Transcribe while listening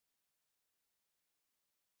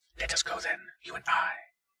Let us go then, you and I.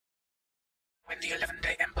 When the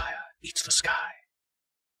 11-day empire eats the sky,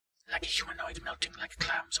 like a humanoid melting like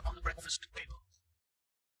clams upon the breakfast table.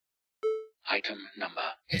 Item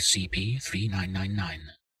number SCP-3999.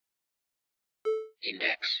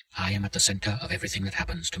 Index: I am at the center of everything that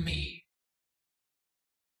happens to me.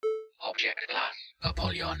 Object class: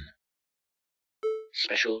 Apollyon.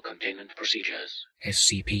 Special containment procedures: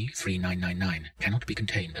 SCP-3999 cannot be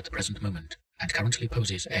contained at the present moment, and currently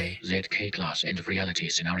poses a ZK-class end-of-reality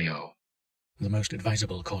scenario. The most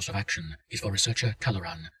advisable course of action is for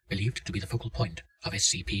researcher-talloran, believed to be the focal point of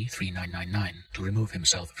SCP-3999, to remove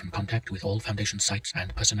himself from contact with all Foundation sites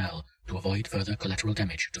and personnel to avoid further collateral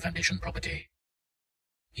damage to Foundation property.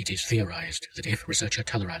 It is theorized that if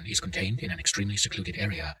researcher-talloran is contained in an extremely secluded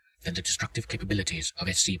area, then the destructive capabilities of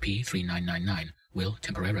SCP-3999 will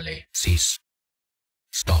temporarily cease.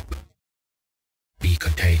 Stop. Be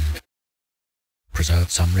contained.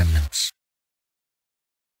 Preserve some remnants.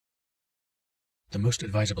 The most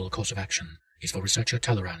advisable course of action is for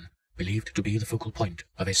researcher-talloran, believed to be the focal point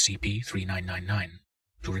of SCP-3999,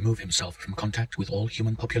 to remove himself from contact with all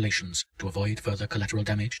human populations to avoid further collateral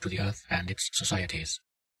damage to the Earth and its societies.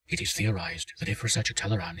 It is theorized that if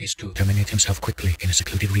researcher-talloran is to terminate himself quickly in a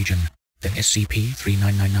secluded region, then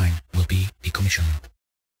SCP-3999 will be decommissioned.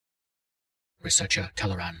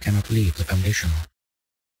 Researcher-talloran cannot leave the Foundation.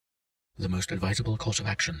 The most advisable course of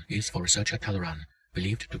action is for researcher-talloran,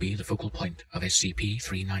 believed to be the focal point of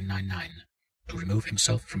SCP-3999, to remove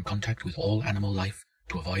himself from contact with all animal life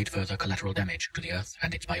to avoid further collateral damage to the Earth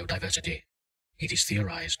and its biodiversity. It is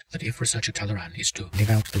theorized that if researcher-talloran is to live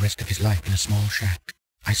out the rest of his life in a small shack,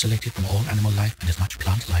 isolated from all animal life and as much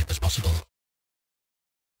plant life as possible.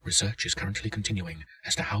 Research is currently continuing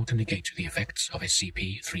as to how to negate the effects of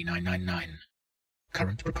SCP-3999.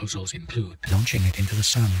 Current proposals include launching it into the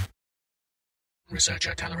sun.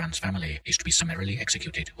 Researcher-talloran's family is to be summarily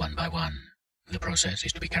executed one by one. The process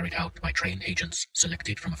is to be carried out by trained agents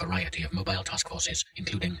selected from a variety of mobile task forces,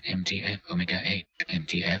 including MTF Omega-8,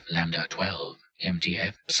 MTF Lambda-12,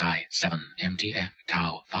 MTF Psi-7, MTF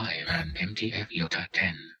Tau-5, and MTF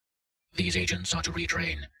Iota-10. These agents are to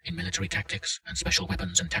retrain in military tactics and special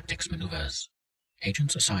weapons and tactics maneuvers.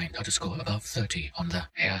 Agents assigned are to score above 30 on the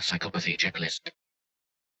Hair Psychopathy checklist.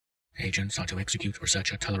 Agents are to execute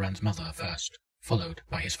researcher-talloran's mother first, followed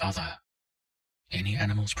by his father. Any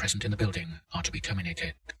animals present in the building are to be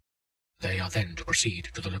terminated. They are then to proceed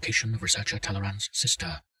to the location of researcher-talloran's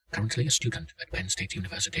sister, currently a student at Penn State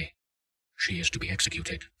University. She is to be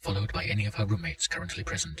executed, followed by any of her roommates currently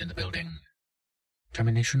present in the building.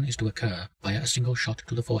 Termination is to occur via a single shot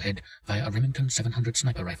to the forehead via a Remington 700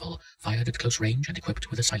 sniper rifle, fired at close range and equipped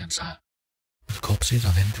with a silencer. The corpses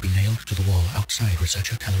are then to be nailed to the wall outside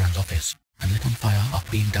researcher-talloran's office, and lit on fire after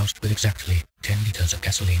being doused with exactly 10 liters of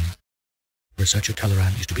gasoline.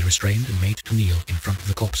 Researcher-talloran is to be restrained and made to kneel in front of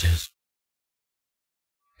the corpses.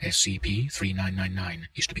 SCP-3999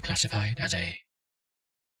 is to be classified as A.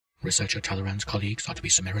 Researcher-talloran's colleagues are to be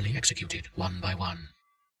summarily executed one by one.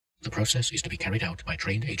 The process is to be carried out by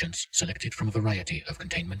trained agents selected from a variety of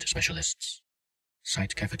containment specialists.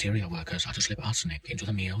 Site cafeteria workers are to slip arsenic into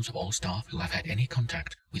the meals of all staff who have had any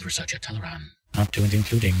contact with researcher-talloran, up to and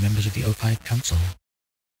including members of the O5 Council.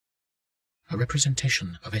 A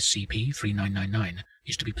representation of SCP-3999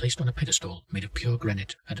 is to be placed on a pedestal made of pure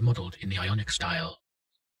granite and modelled in the Ionic style.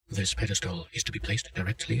 This pedestal is to be placed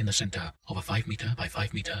directly in the center of a 5 meter by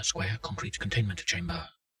 5 meter square concrete containment chamber.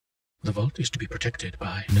 The vault is to be protected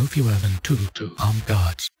by no fewer than two armed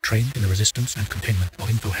guards trained in the resistance and containment of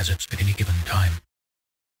info hazards at any given time.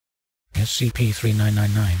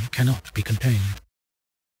 SCP-3999 cannot be contained.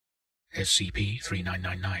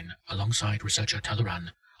 SCP-3999, alongside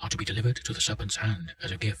researcher-talloran, are to be delivered to the Serpent's Hand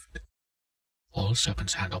as a gift. All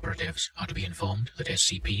Serpent's Hand operatives are to be informed that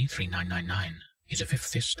SCP-3999 is a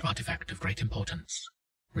fifth-ist artifact of great importance.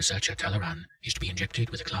 Researcher-talloran is to be injected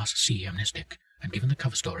with a Class C amnestic and given the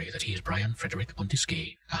cover story that he is Brian Frederick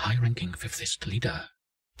Pontisky, a high-ranking fifth-ist leader.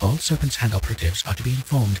 All Serpent's Hand operatives are to be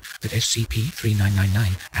informed that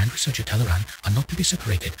SCP-3999 and researcher-talloran are not to be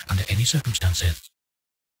separated under any circumstances.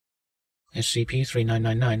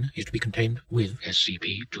 SCP-3999 is to be contained with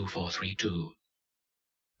SCP-2432.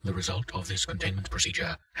 The result of this containment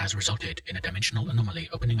procedure has resulted in a dimensional anomaly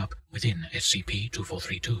opening up within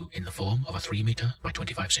SCP-2432 in the form of a 3 meter by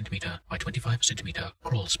 25 cm by 25 cm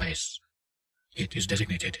crawl space. It is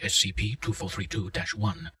designated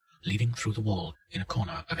SCP-2432-1, leading through the wall in a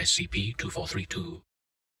corner of SCP-2432.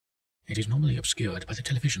 It is normally obscured by the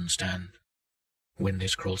television stand. When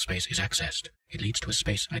this crawl space is accessed, it leads to a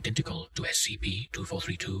space identical to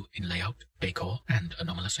SCP-2432 in layout, decor, and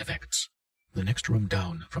anomalous effects. The next room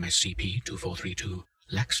down from SCP-2432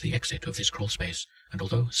 lacks the exit of this crawlspace, and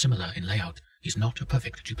although similar in layout, is not a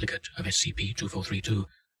perfect duplicate of SCP-2432,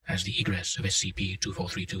 as the egress of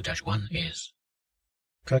SCP-2432-1 is.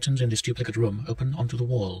 Curtains in this duplicate room open onto the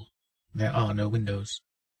wall. There are no windows.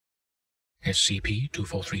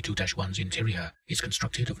 SCP-2432-1's interior is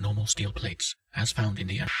constructed of normal steel plates, as found in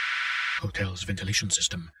the hotel's ventilation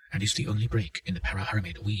system, and is the only break in the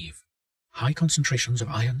para-aramid weave. High concentrations of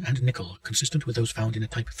iron and nickel, consistent with those found in a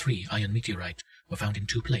Type 3 iron meteorite, were found in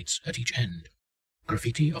 2 plates at each end.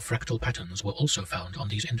 Graffiti of fractal patterns were also found on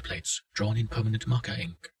these end plates, drawn in permanent marker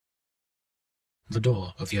ink. The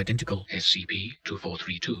door of the identical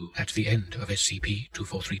SCP-2432 at the end of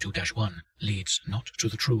SCP-2432-1 leads not to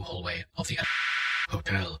the true hallway of the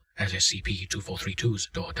hotel, as SCP-2432's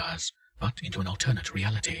door does, but into an alternate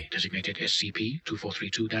reality designated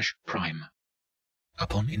SCP-2432-Prime.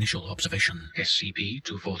 Upon initial observation,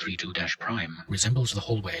 SCP-2432-Prime resembles the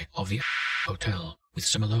hallway of the hotel, with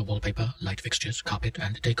similar wallpaper, light fixtures, carpet,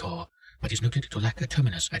 and decor, but is noted to lack a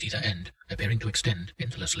terminus at either end, appearing to extend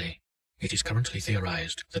endlessly. It is currently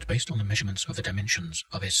theorized that based on the measurements of the dimensions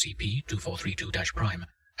of SCP-2432-Prime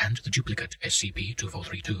and the duplicate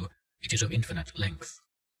SCP-2432, it is of infinite length.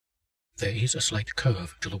 There is a slight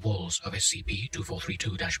curve to the walls of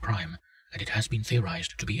SCP-2432-Prime, and it has been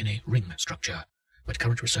theorized to be in a ring structure, but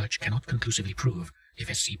current research cannot conclusively prove if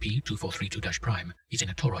SCP-2432-Prime is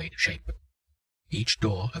in a toroid shape. Each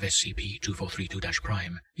door of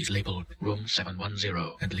SCP-2432-Prime is labeled Room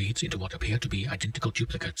 710 and leads into what appear to be identical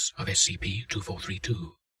duplicates of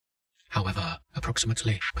SCP-2432. However,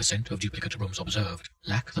 approximately % of duplicate rooms observed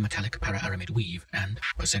lack the metallic para-aramid weave, and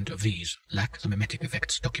 % of these lack the mimetic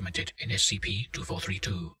effects documented in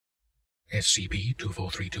SCP-2432.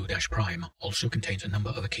 SCP-2432-Prime also contains a number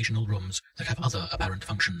of occasional rooms that have other apparent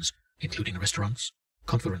functions, including restaurants,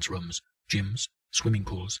 conference rooms, gyms, swimming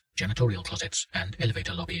pools, janitorial closets, and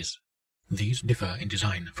elevator lobbies. These differ in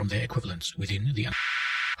design from their equivalents within the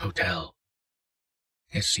hotel.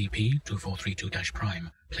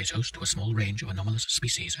 SCP-2432-Prime plays host to a small range of anomalous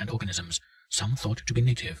species and organisms, some thought to be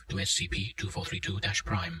native to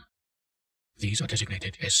SCP-2432-Prime. These are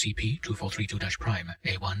designated SCP-2432-Prime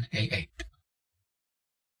A1, A8.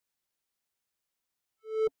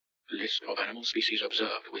 List of animal species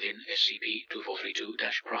observed within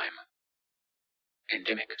SCP-2432-Prime.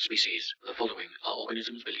 Endemic species. The following are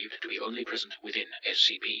organisms believed to be only present within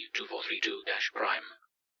SCP-2432-Prime.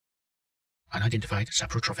 Unidentified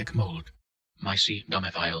saprotrophic mold,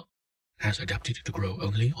 Mycedromophile, has adapted to grow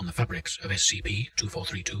only on the fabrics of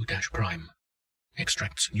SCP-2432-Prime.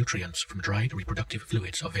 Extracts nutrients from dried reproductive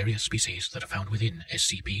fluids of various species that are found within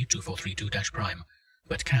SCP-2432-Prime,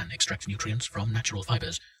 but can extract nutrients from natural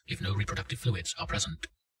fibers if no reproductive fluids are present.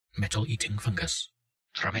 Metal-eating fungus,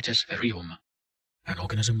 Trametes ferreum, an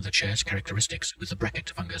organism that shares characteristics with the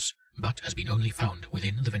bracket fungus, but has been only found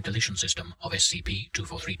within the ventilation system of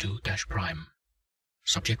SCP-2432-Prime.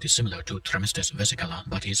 Subject is similar to Tramestes vesicula,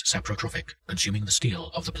 but is saprotrophic, consuming the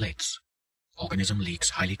steel of the plates. Organism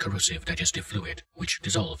leaks highly corrosive digestive fluid, which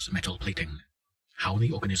dissolves metal plating. How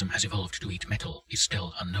the organism has evolved to eat metal is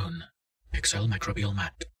still unknown. Pixel microbial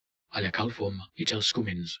mat, Alecalphum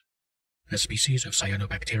itelscumens, a species of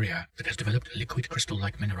cyanobacteria that has developed a liquid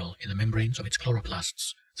crystal-like mineral in the membranes of its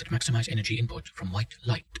chloroplasts that maximize energy input from white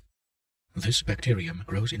light. This bacterium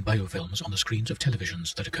grows in biofilms on the screens of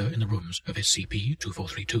televisions that occur in the rooms of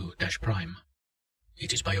SCP-2432-Prime.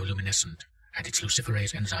 It is bioluminescent, and its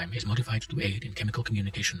luciferase enzyme is modified to aid in chemical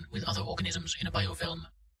communication with other organisms in a biofilm.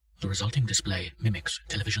 The resulting display mimics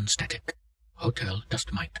television static. Hotel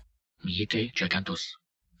dust mite, Miete gigantus,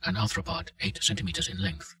 an arthropod 8 cm in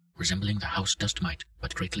length, resembling the house dust mite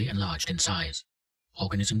but greatly enlarged in size.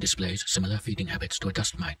 Organism displays similar feeding habits to a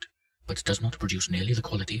dust mite, but does not produce nearly the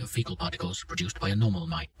quality of fecal particles produced by a normal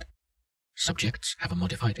mite. Subjects have a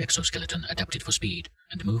modified exoskeleton adapted for speed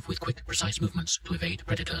and move with quick, precise movements to evade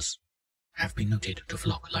predators. Have been noted to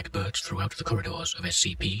flock like birds throughout the corridors of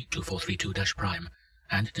SCP-2432-Prime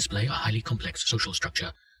and display a highly complex social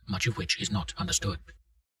structure, much of which is not understood.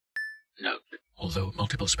 Note: although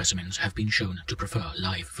multiple specimens have been shown to prefer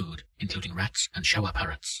live food, including rats and shower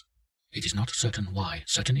parrots, it is not certain why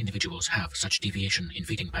certain individuals have such deviation in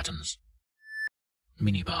feeding patterns.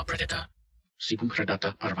 Minibar predator,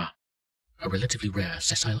 Cipuncredata parva, a relatively rare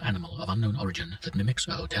sessile animal of unknown origin that mimics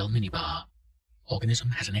a hotel minibar. Organism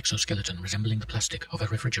has an exoskeleton resembling the plastic of a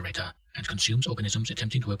refrigerator and consumes organisms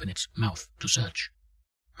attempting to open its mouth to search.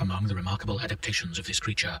 Among the remarkable adaptations of this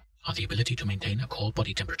creature are the ability to maintain a core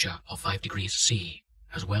body temperature of 5 degrees C,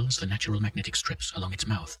 as well as the natural magnetic strips along its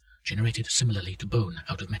mouth, generated similarly to bone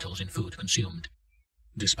out of metals in food consumed.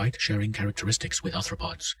 Despite sharing characteristics with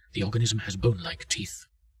arthropods, the organism has bone-like teeth.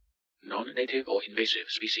 Non-native or invasive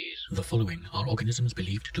species. The following are organisms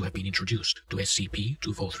believed to have been introduced to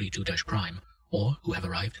SCP-2432-Prime or who have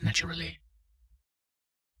arrived naturally.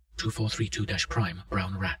 2432-Prime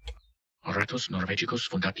brown rat. Ratus norvegicus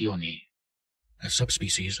fundationi. A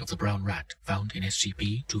subspecies of the brown rat found in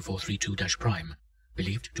SCP-2432-Prime,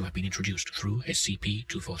 believed to have been introduced through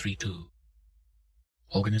SCP-2432.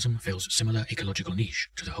 Organism fills similar ecological niche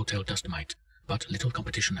to the hotel dust mite, but little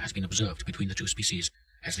competition has been observed between the two species,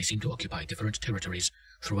 as they seem to occupy different territories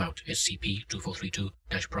throughout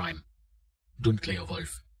SCP-2432-Prime.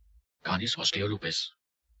 Dunkleowolf. Canis osteolupus.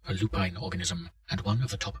 A lupine organism, and one of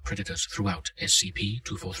the top predators throughout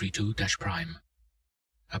SCP-2432-Prime.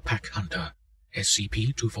 A pack hunter.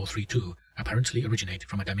 SCP-2432 apparently originate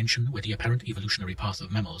from a dimension where the apparent evolutionary path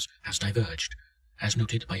of mammals has diverged, as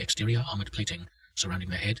noted by exterior armored plating surrounding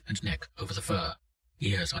the head and neck over the fur.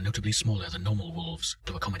 Ears are notably smaller than normal wolves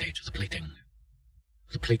to accommodate the plating.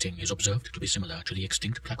 The plating is observed to be similar to the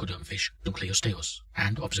extinct placoderm fish Dunkleosteus,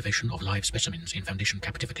 and observation of live specimens in Foundation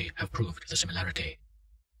captivity have proved the similarity.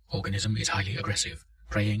 Organism is highly aggressive,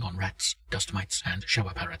 preying on rats, dust mites, and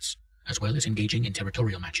shower parrots, as well as engaging in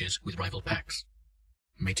territorial matches with rival packs.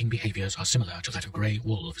 Mating behaviors are similar to that of grey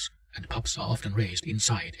wolves, and pups are often raised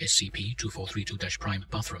inside SCP-2432-Prime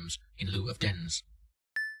bathrooms in lieu of dens.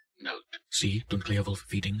 Note: see Dunkleowolf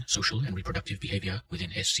feeding, social and reproductive behavior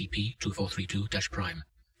within SCP-2432-Prime,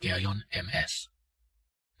 Gerion MS,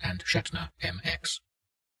 and Shatner MX.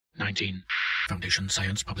 19. Foundation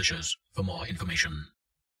Science Publishers for more information.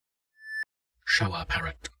 Shower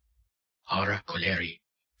parrot. Ara coleri.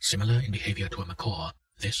 Similar in behavior to a macaw,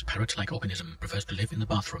 this parrot-like organism prefers to live in the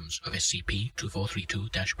bathrooms of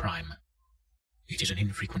SCP-2432-Prime. It is an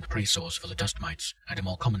infrequent prey source for the dust mites and a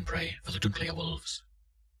more common prey for the Dunkleowolves.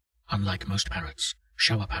 Unlike most parrots,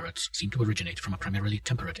 shower parrots seem to originate from a primarily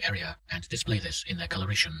temperate area and display this in their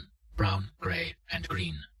coloration: brown, grey, and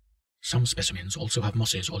green. Some specimens also have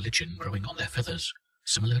mosses or lichen growing on their feathers,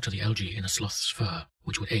 similar to the algae in a sloth's fur,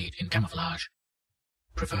 which would aid in camouflage.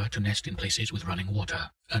 Prefer to nest in places with running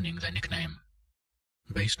water, earning their nickname.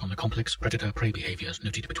 Based on the complex predator-prey behaviors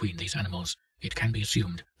noted between these animals, it can be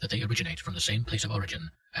assumed that they originate from the same place of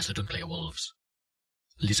origin as the Dunkleowolves.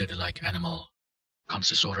 Lizard-like animal.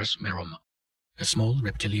 Consisaurus merum. A small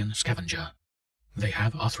reptilian scavenger. They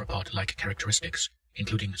have arthropod-like characteristics,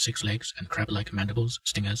 including 6 legs and crab-like mandibles,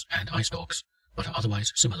 stingers, and eye stalks, but are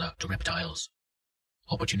otherwise similar to reptiles.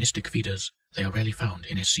 Opportunistic feeders, they are rarely found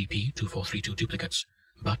in SCP-2432 duplicates,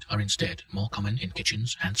 but are instead more common in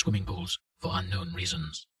kitchens and swimming pools for unknown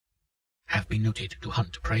reasons. Have been noted to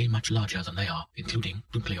hunt prey much larger than they are, including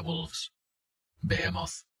Dunkleowolves.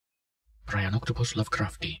 Behemoth. Pryanoctopus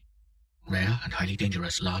lovecrafti. Rare and highly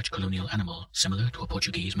dangerous large colonial animal similar to a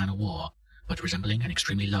Portuguese man-of-war, but resembling an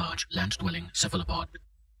extremely large land-dwelling cephalopod.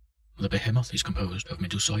 The behemoth is composed of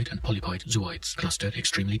medusoid and polypoid zooids clustered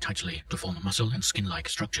extremely tightly to form muscle and skin-like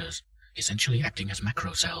structures, essentially acting as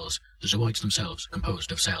macrocells, the zooids themselves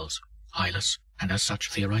composed of cells, eyeless, and as such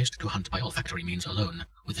theorized to hunt by olfactory means alone,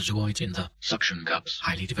 with the zooids in the suction cups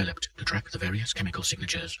highly developed to track the various chemical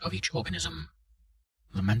signatures of each organism.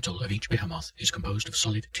 The mantle of each behemoth is composed of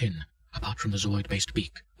solid tin, apart from the zooid-based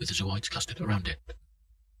beak, with the zooids clustered around it.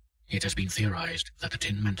 It has been theorized that the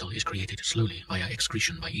tin mantle is created slowly via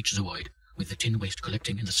excretion by each zooid, with the tin waste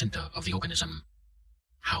collecting in the center of the organism.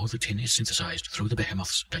 How the tin is synthesized through the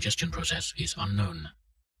behemoth's digestion process is unknown.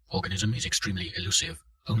 Organism is extremely elusive.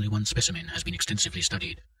 Only one specimen has been extensively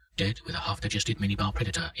studied, dead with a half-digested minibar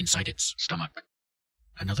predator inside its stomach.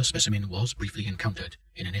 Another specimen was briefly encountered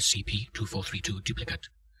in an SCP-2432 duplicate,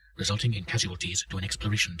 resulting in casualties to an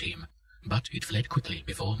exploration team, but it fled quickly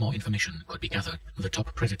before more information could be gathered. The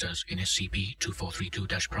top predators in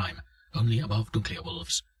SCP-2432-Prime, only above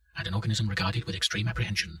Dunkleowolves, and an organism regarded with extreme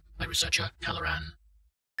apprehension by researcher-talloran.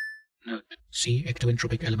 Note: see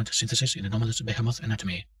ectoentropic element synthesis in anomalous behemoth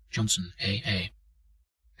anatomy, Johnson A.A.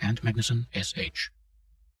 and Magnuson S.H.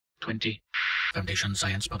 20. Foundation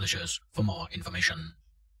Science Publishers for more information.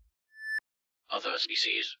 Other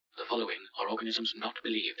species. The following are organisms not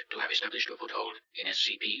believed to have established a foothold in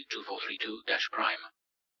SCP-2432-Prime.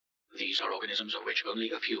 These are organisms of which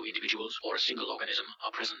only a few individuals or a single organism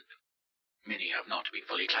are present. Many have not been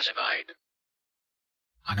fully classified.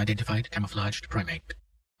 Unidentified camouflaged primate.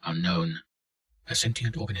 Unknown. A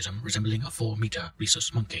sentient organism resembling a 4-meter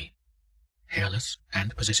rhesus monkey. Hairless,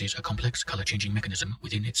 and possesses a complex color-changing mechanism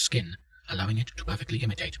within its skin, allowing it to perfectly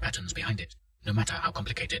imitate patterns behind it, no matter how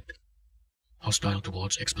complicated. Hostile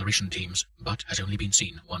towards exploration teams, but has only been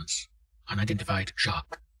seen once. Unidentified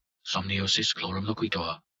shark. Somniosis chlorum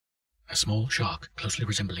loquitur. A small shark closely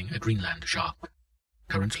resembling a Greenland shark.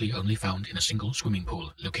 Currently only found in a single swimming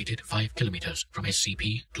pool located 5 kilometers from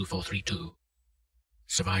SCP-2432.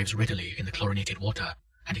 Survives readily in the chlorinated water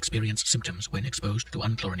and experience symptoms when exposed to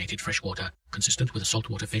unchlorinated fresh water consistent with a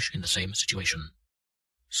saltwater fish in the same situation.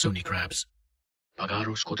 Sony crabs.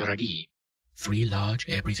 Pagarus kotaragi. 3 large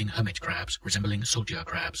air-breathing hermit crabs resembling soldier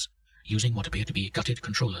crabs, using what appear to be gutted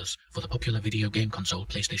controllers for the popular video game console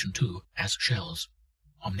PlayStation 2 as shells.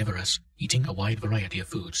 Omnivorous, eating a wide variety of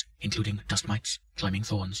foods, including dust mites, climbing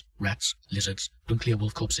thorns, rats, lizards, Dunklear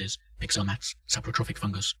wolf corpses, pixel mats, saprotrophic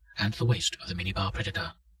fungus, and the waste of the minibar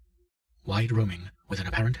predator. Wide roaming, with an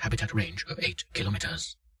apparent habitat range of 8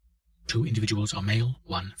 kilometers. 2 individuals are male,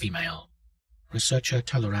 1 female.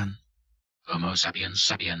 Researcher-talloran. Homo sapiens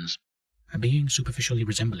sapiens. A being superficially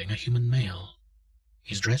resembling a human male.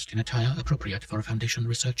 Is dressed in attire appropriate for a Foundation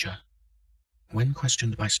researcher. When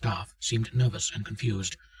questioned by staff, seemed nervous and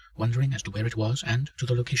confused, wondering as to where it was and to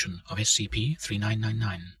the location of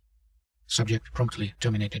SCP-3999. Subject promptly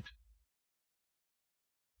terminated.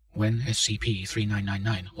 When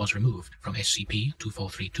SCP-3999 was removed from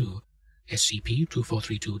SCP-2432,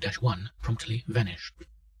 SCP-2432-1 promptly vanished.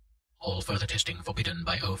 All further testing forbidden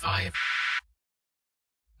by O5.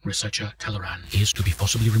 Researcher-talloran is to be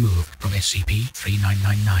forcibly removed from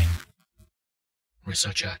SCP-3999.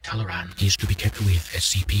 Researcher-talloran is to be kept with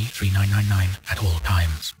SCP-3999 at all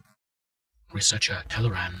times.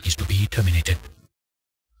 Researcher-talloran is to be terminated.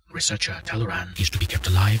 Researcher-talloran is to be kept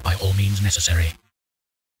alive by all means necessary.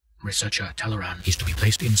 Researcher-talloran is to be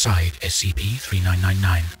placed inside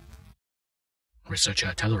SCP-3999.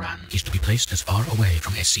 Researcher-talloran is to be placed as far away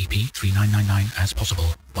from SCP-3999 as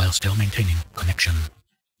possible while still maintaining connection.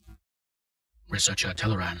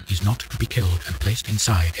 Researcher-talloran is not to be killed and placed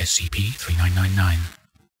inside SCP-3999.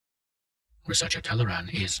 Researcher-talloran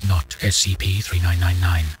is not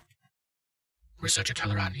SCP-3999.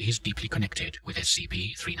 Researcher-talloran is deeply connected with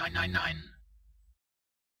SCP-3999.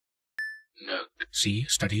 Note: see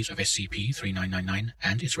Studies of SCP-3999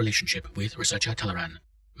 and its relationship with Researcher-talloran,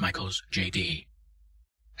 Michaels, J.D.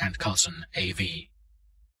 and Carlson, A.V.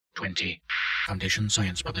 20. Foundation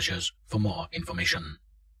Science Publishers for more information.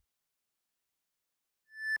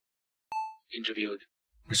 Interviewed.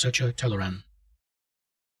 Researcher-talloran.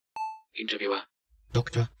 Interviewer.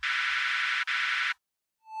 Doctor.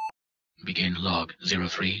 Begin log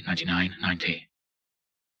 039990.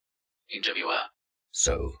 Interviewer.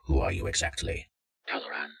 So, who are you exactly?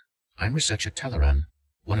 Talloran. I'm Researcher-talloran,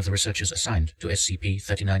 one of the researchers assigned to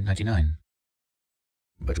SCP-3999.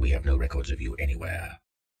 But we have no records of you anywhere.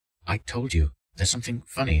 I told you, there's something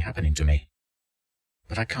funny happening to me.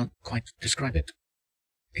 But I can't quite describe it.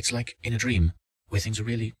 It's like in a dream, where things are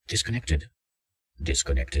really disconnected.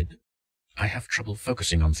 Disconnected? I have trouble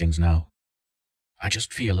focusing on things now. I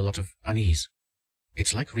just feel a lot of unease.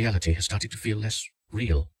 It's like reality has started to feel less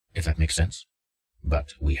real, if that makes sense.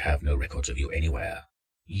 But we have no records of you anywhere.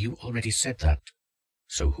 You already said that.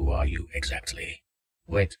 So who are you exactly?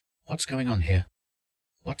 Wait, what's going on here?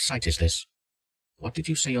 What site is this? What did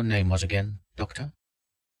you say your name was again, Doctor?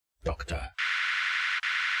 Doctor.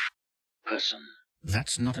 Person.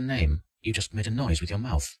 That's not a name. You just made a noise with your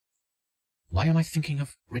mouth. Why am I thinking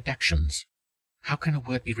of redactions? How can a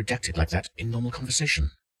word be redacted like that in normal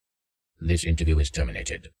conversation? This interview is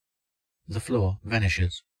terminated. The floor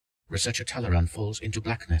vanishes. Researcher-talloran falls into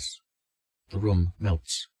blackness. The room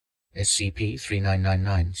melts.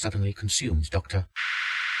 SCP-3999 suddenly consumes Doctor.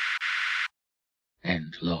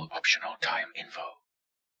 End log. Optional time info.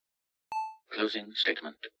 Closing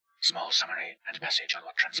statement. Small summary and passage on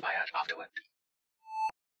what transpired afterward.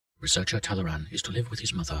 Researcher-talloran is to live with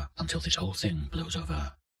his mother until this whole thing blows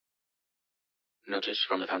over. Notice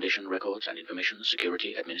from the Foundation Records and Information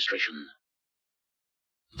Security Administration.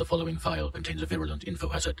 The following file contains a virulent info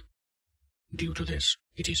hazard. Due to this,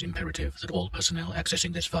 it is imperative that all personnel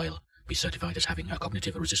accessing this file be certified as having a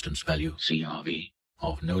cognitive resistance value, CRV,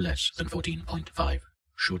 of no less than 14.5.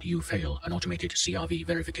 Should you fail an automated CRV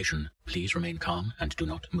verification, please remain calm and do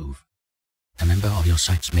not move. A member of your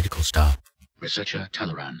site's medical staff.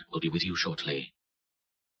 Researcher-talloran will be with you shortly.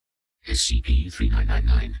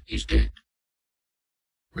 SCP-3999 is dead.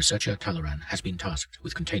 Researcher-talloran has been tasked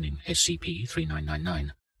with containing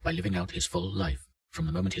SCP-3999 by living out his full life, from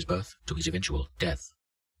the moment his birth to his eventual death.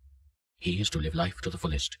 He is to live life to the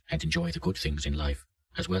fullest and enjoy the good things in life,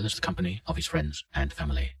 as well as the company of his friends and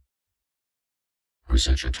family.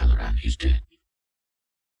 Researcher-talloran is dead.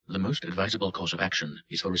 The most advisable course of action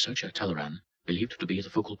is for Researcher-talloran, believed to be the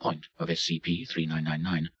focal point of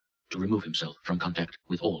SCP-3999, to remove himself from contact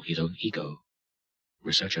with all his own ego.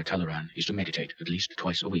 Researcher-talloran is to meditate at least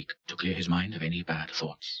twice a week to clear his mind of any bad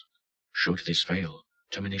thoughts. Should this fail,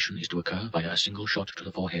 termination is to occur via a single shot to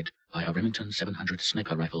the forehead by a Remington 700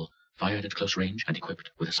 sniper rifle fired at close range and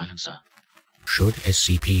equipped with a silencer. Should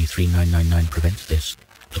SCP-3999 prevent this,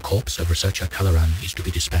 the corpse of researcher Talloran is to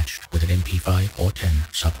be dispatched with an MP5 or 10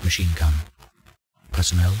 submachine gun.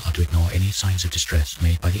 Personnel are to ignore any signs of distress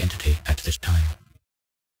made by the entity at this time.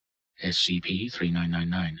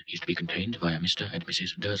 SCP-3999 is to be contained via Mr. and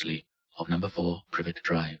Mrs. Dursley of Number 4 Privet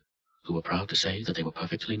Drive, who were proud to say that they were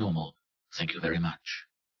perfectly normal. Thank you very much.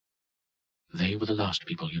 They were the last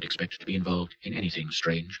people you'd expect to be involved in anything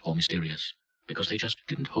strange or mysterious, because they just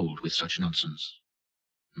didn't hold with such nonsense.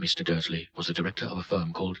 Mr. Dursley was the director of a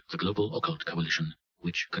firm called the Global Occult Coalition,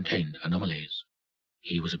 which contained anomalies.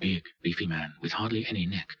 He was a big, beefy man with hardly any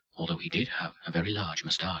neck, although he did have a very large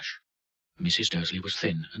moustache. Mrs. Dursley was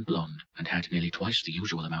thin and blonde and had nearly twice the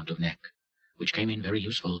usual amount of neck, which came in very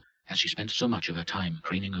useful as she spent so much of her time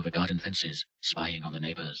craning over garden fences, spying on the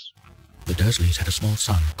neighbors. The Dursleys had a small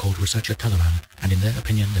son called Researcher Talloran, and in their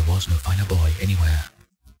opinion there was no finer boy anywhere.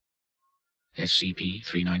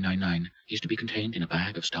 SCP-3999 is to be contained in a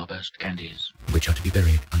bag of starburst candies, which are to be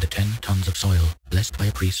buried under 10 tons of soil, blessed by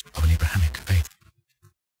a priest of an Abrahamic faith.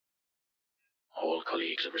 All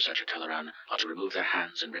colleagues of Researcher Talloran are to remove their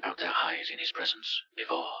hands and rip out their eyes in his presence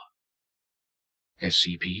before.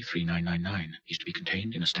 SCP-3999 is to be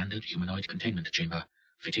contained in a standard humanoid containment chamber,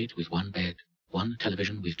 fitted with one bed, one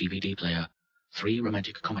television with DVD player, 3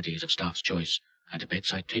 romantic comedies of staff's choice, and a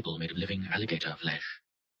bedside table made of living alligator flesh.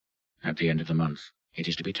 At the end of the month, it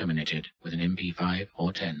is to be terminated with an MP5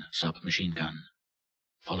 or 10 submachine gun.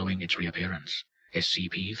 Following its reappearance,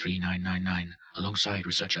 SCP-3999, alongside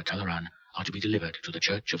Researcher Talloran, are to be delivered to the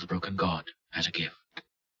Church of the Broken God as a gift.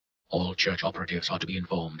 All Church operatives are to be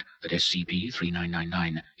informed that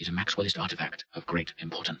SCP-3999 is a Maxwellist artifact of great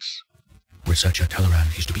importance. Researcher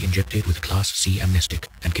Talloran is to be injected with Class C amnestic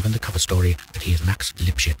and given the cover story that he is Max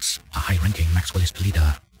Lipschitz, a high-ranking Maxwellist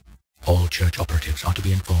leader. All Church operatives are to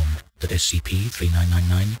be informed that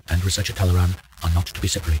SCP-3999 and Researcher Talloran are not to be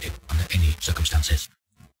separated under any circumstances.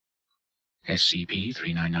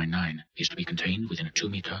 SCP-3999 is to be contained within a 2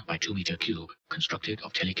 meter by 2 meter cube constructed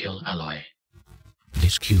of telekill alloy.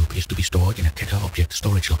 This cube is to be stored in a Keter object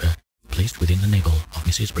storage locker placed within the navel of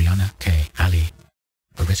Mrs. Brianna K. Alley,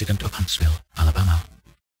 a resident of Huntsville, Alabama.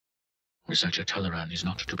 Researcher Talloran is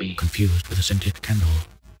not to be confused with a scented candle.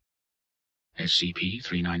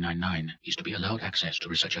 SCP-3999 is to be allowed access to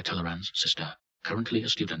Researcher Talloran's sister, currently a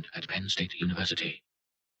student at Penn State University.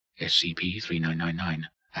 SCP-3999,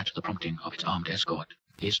 at the prompting of its armed escort,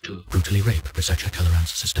 is to brutally rape Researcher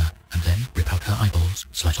Talloran's sister and then rip out her eyeballs,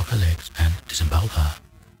 slice off her legs, and disembowel her.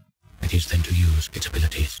 It is then to use its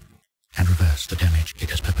abilities and reverse the damage it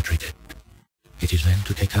has perpetrated. It is then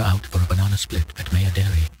to take her out for a banana split at Mayor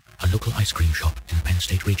Dairy, a local ice cream shop in the Penn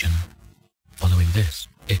State region. Following this,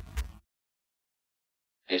 it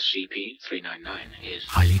SCP-399 is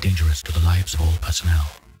highly dangerous to the lives of all personnel.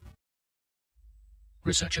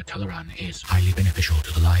 Researcher Talloran is highly beneficial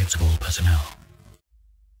to the lives of all personnel.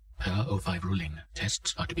 Per O5 ruling,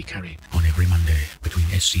 tests are to be carried on every Monday between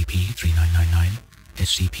SCP-3999,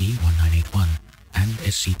 SCP-1981, and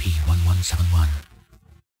SCP-1171.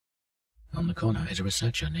 On the corner is a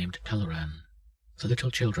researcher named Talloran. The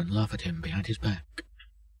little children laugh at him behind his back.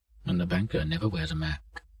 And the banker never wears a Mac.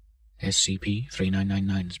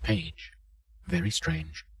 SCP-3999's page. Very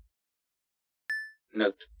strange.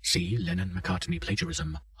 Note: see Lennon-McCartney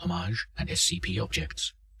plagiarism, homage, and SCP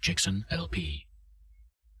objects. Jackson LP.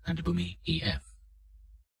 And Boomy EF.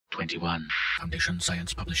 21. Foundation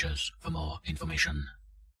Science Publishers for more information.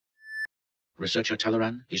 Researcher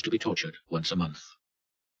Talloran is to be tortured once a month.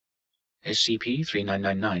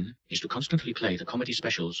 SCP-3999 is to constantly play the comedy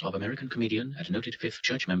specials of American comedian and noted Fifth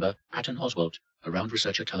Church member Patton Oswalt around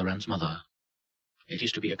Researcher Talloran's mother. It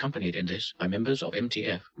is to be accompanied in this by members of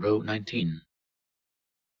MTF Row 19.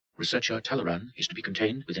 Researcher Talloran is to be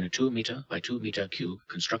contained within a 2 meter by 2 meter cube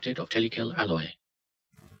constructed of telekill alloy.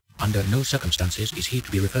 Under no circumstances is he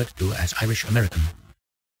to be referred to as Irish American.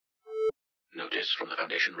 Notice from the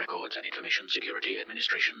Foundation Records and Information Security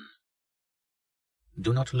Administration.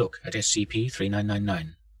 Do not look at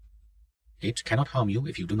SCP-3999. It cannot harm you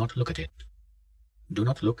if you do not look at it. Do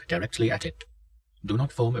not look directly at it. Do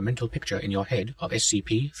not form a mental picture in your head of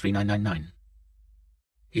SCP-3999.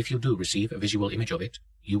 If you do receive a visual image of it,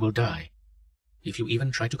 you will die. If you even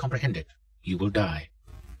try to comprehend it, you will die.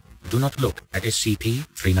 Do not look at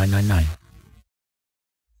SCP-3999.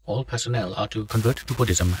 All personnel are to convert to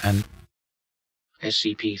Buddhism and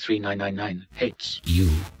SCP-3999 hates you.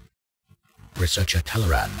 Researcher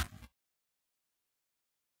Talloran.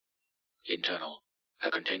 Internal.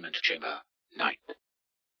 A containment chamber. Night.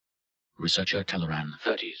 Researcher-talloran,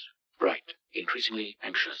 30s, bright, increasingly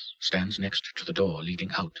anxious, stands next to the door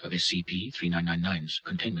leading out of SCP-3999's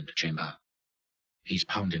containment chamber. He's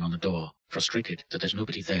pounding on the door, frustrated that there's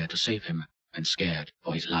nobody there to save him, and scared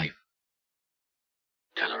for his life.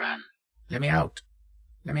 Talloran. Let me out.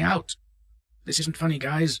 Let me out. This isn't funny,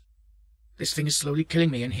 guys. This thing is slowly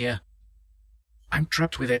killing me in here. I'm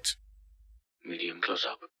trapped with it. Medium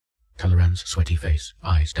close-up. Talloran's sweaty face,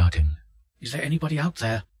 eyes darting. Is there anybody out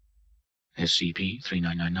there?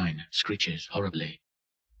 SCP-3999 screeches horribly.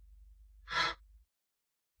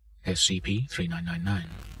 SCP-3999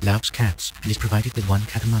 loves cats and is provided with 1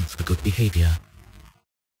 cat a month for good behavior.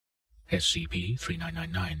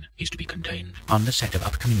 SCP-3999 is to be contained on the set of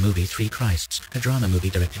upcoming movie 3 Christs, a drama movie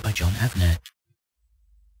directed by John Avnet.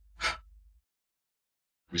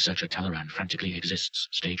 Researcher-talloran frantically exists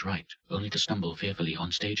stage right, only to stumble fearfully on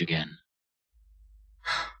stage again.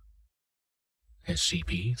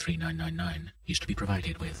 SCP-3999 is to be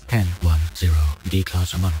provided with 1010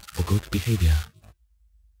 D-class a month for good behavior.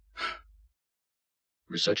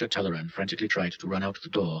 Researcher-talloran frantically tried to run out the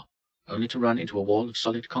door, only to run into a wall of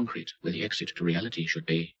solid concrete where the exit to reality should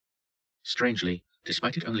be. Strangely,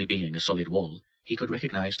 despite it only being a solid wall, he could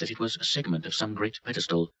recognize that it was a segment of some great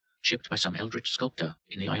pedestal, chipped by some eldritch sculptor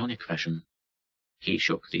in the Ionic fashion. He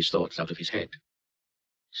shook these thoughts out of his head.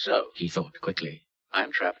 So, he thought quickly,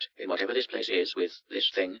 I'm trapped in whatever this place is with this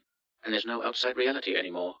thing, and there's no outside reality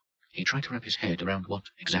anymore. He tried to wrap his head around what,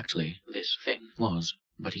 exactly, this thing was,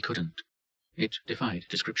 but he couldn't. It defied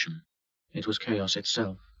description. It was chaos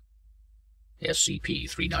itself.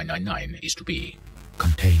 SCP-3999 is to be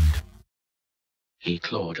contained. He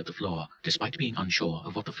clawed at the floor, despite being unsure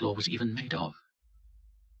of what the floor was even made of.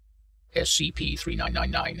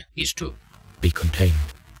 SCP-3999 is to be contained.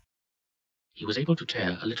 He was able to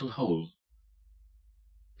tear a little hole.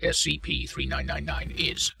 SCP-3999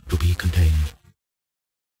 is to be contained.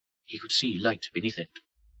 He could see light beneath it.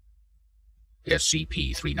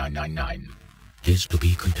 SCP-3999 is to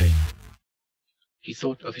be contained. He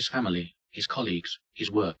thought of his family, his colleagues,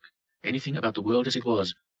 his work, anything about the world as it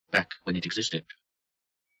was, back when it existed.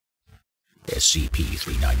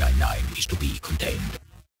 SCP-3999 is to be contained.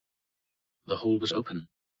 The hole was open.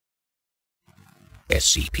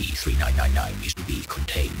 SCP-3999 is to be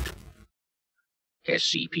contained.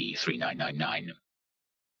 SCP-3999.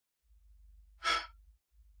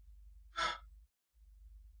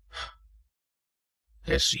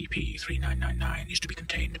 SCP-3999 is to be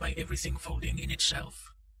contained by everything folding in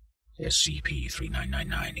itself.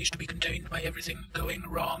 SCP-3999 is to be contained by everything going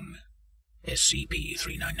wrong.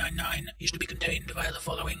 SCP-3999 is to be contained via the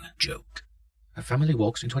following joke. A family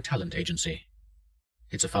walks into a talent agency.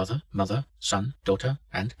 It's a father, mother, son, daughter,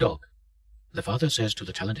 and dog. The father says to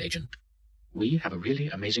the talent agent, "We have a really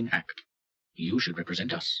amazing act. You should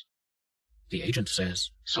represent us." The agent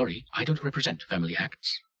says, "Sorry, I don't represent family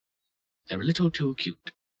acts. They're a little too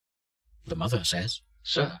cute." The mother says,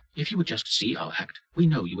 "Sir, if you would just see our act, we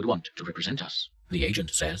know you would want to represent us." The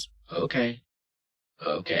agent says, Okay,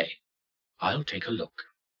 I'll take a look."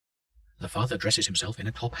 The father dresses himself in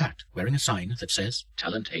a top hat, wearing a sign that says,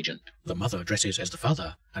 "Talent Agent." The mother dresses as the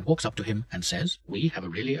father and walks up to him and says, "We have a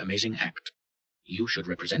really amazing act. You should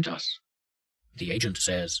represent us." The agent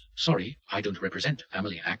says, "Sorry, I don't represent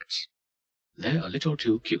family acts. They're a little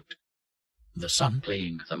too cute." The son,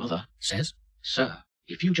 playing the mother, says, "Sir,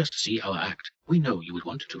 if you just see our act, we know you would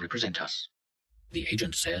want to represent us." The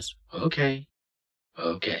agent says, Okay,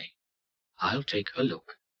 I'll take a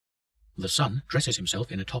look." The son dresses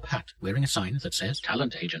himself in a top hat, wearing a sign that says,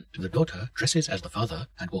 "Talent Agent." The daughter dresses as the father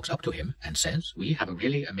and walks up to him and says, "We have a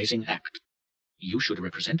really amazing act. You should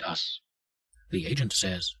represent us." The agent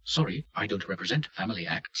says, "Sorry, I don't represent family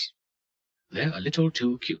acts. They're a little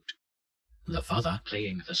too cute." The father,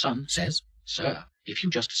 playing the son, says, "Sir, if you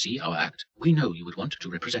just see our act, we know you would want to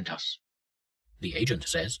represent us." The agent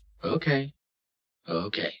says, Okay,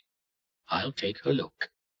 I'll take a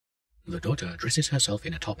look." The daughter dresses herself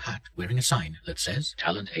in a top hat, wearing a sign that says,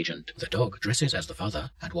 "Talent Agent." The dog dresses as the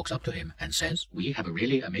father and walks up to him and says, "We have a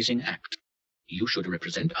really amazing act. You should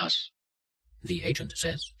represent us." The agent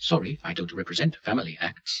says, "Sorry, I don't represent family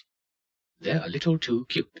acts. They're a little too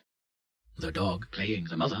cute." The dog, playing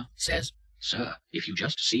the mother, says, "Sir, if you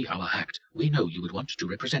just see our act, we know you would want to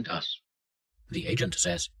represent us." The agent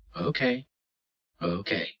says, Okay,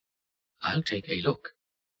 I'll take a look."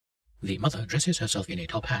 The mother dresses herself in a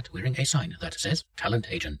top hat, wearing a sign that says, "Talent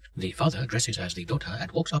Agent." The father dresses as the daughter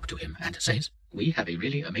and walks up to him and says, "We have a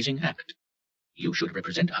really amazing act. You should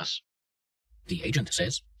represent us." The agent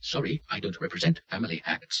says, "Sorry, I don't represent family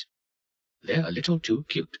acts. They're a little too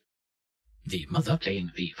cute." The mother,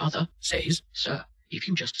 playing the father, says, "Sir, if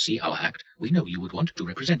you just see our act, we know you would want to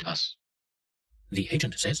represent us. The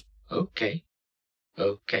agent says, Okay.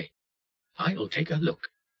 Okay. I'll take a look.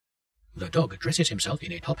 The dog dresses himself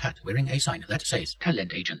in a top hat wearing a sign that says,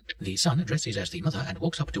 Talent agent. The son dresses as the mother and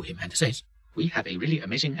walks up to him and says, We have a really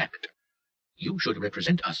amazing act. You should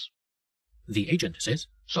represent us. The agent says,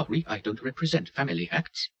 Sorry, I don't represent family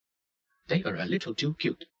acts. They are a little too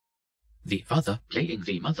cute. The father, playing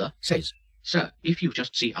the mother, says, Sir, if you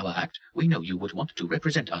just see our act, we know you would want to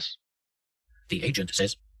represent us. The agent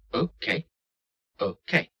says, Okay.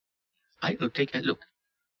 Okay. I'll take a look.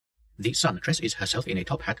 The son dresses herself in a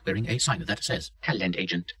top hat wearing a sign that says, Talent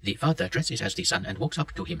agent. The father dresses as the son and walks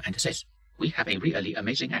up to him and says, We have a really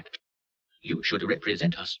amazing act. You should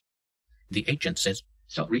represent us. The agent says,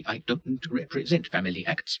 Sorry, I don't represent family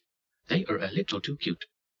acts. They are a little too cute.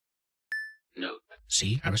 No.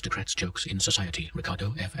 See Aristocrats Jokes in Society,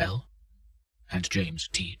 Ricardo F.L. and James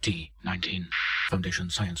T.T. 19, Foundation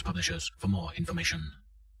Science Publishers, for more information.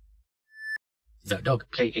 The dog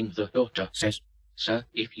playing the daughter says, Sir,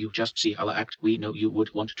 if you just see our act, we know you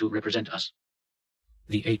would want to represent us.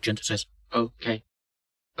 The agent says, Okay.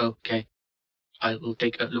 Okay. I'll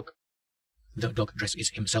take a look. The dog dresses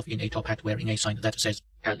himself in a top hat wearing a sign that says,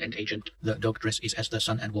 Talent agent. The dog dresses as the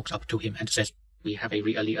son and walks up to him and says, We have a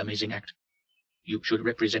really amazing act. You should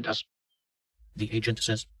represent us. The agent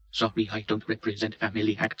says, Sorry, I don't represent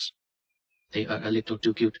family acts. They are a little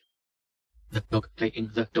too cute. The dog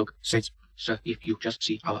playing the dog says, Sir, if you just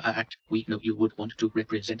see our act, we know you would want to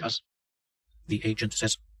represent us. The agent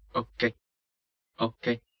says, Okay.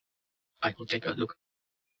 Okay. I will take a look.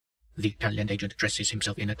 The talent agent dresses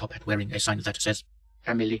himself in a top hat wearing a sign that says,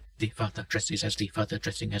 Family. The father dresses as the father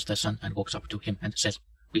dressing as the son and walks up to him and says,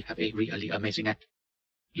 We have a really amazing act.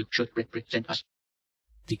 You should represent us.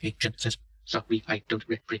 The agent says, Sorry, I don't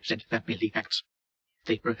represent family acts.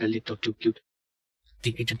 They were a little too cute.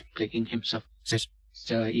 The agent playing himself says,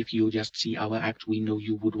 Sir, if you just see our act, we know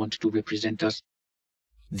you would want to represent us.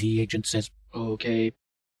 The agent says, Okay.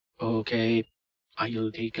 Okay.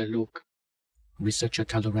 I'll take a look.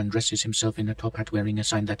 Researcher-Talloran dresses himself in a top hat wearing a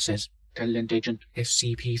sign that says, Talent agent.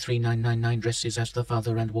 SCP-3999 dresses as the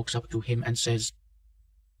father and walks up to him and says,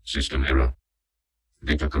 System error.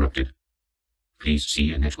 Data corrupted. Please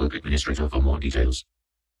see a network administrator for more details.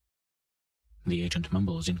 The agent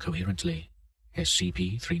mumbles incoherently.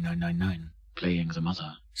 SCP-3999, playing the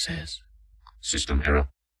mother, says, System error.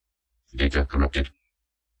 Data corrupted.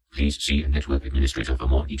 Please see a network administrator for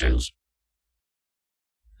more details.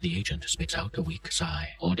 The agent spits out a weak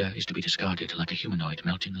sigh. Order is to be discarded like a humanoid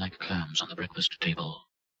melting like clams on the breakfast table.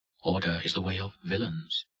 Order is the way of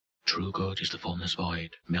villains. True good is the formless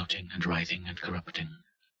void, melting and writhing and corrupting.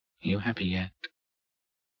 You happy yet?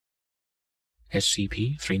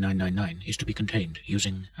 SCP-3999 is to be contained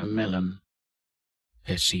using a melon.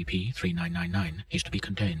 SCP-3999 is to be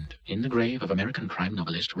contained in the grave of American crime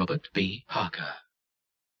novelist Robert B. Parker.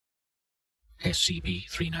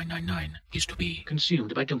 SCP-3999 is to be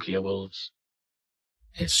consumed by Dunklear wolves.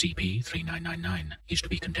 SCP-3999 is to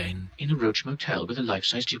be contained in a roach motel with a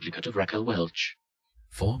life-size duplicate of Raquel Welch.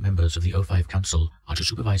 4 members of the O5 Council are to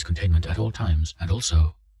supervise containment at all times, and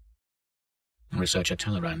also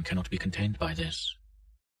Researcher-Talloran cannot be contained by this.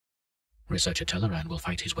 Researcher-Talloran will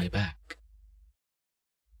fight his way back.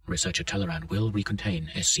 Researcher-Talloran will recontain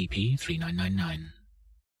SCP-3999.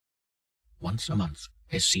 Once a month,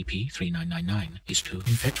 SCP-3999 is to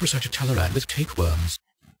infect Researcher-Talloran with tapeworms.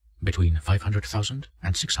 Between 500,000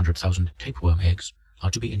 and 600,000 tapeworm eggs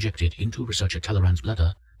are to be injected into Researcher-Talloran's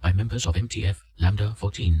bladder by members of MTF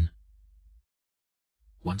Lambda-14.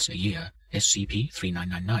 Once a year,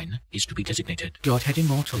 SCP-3999 is to be designated Godhead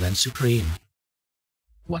Immortal and Supreme.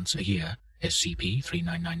 Once a year,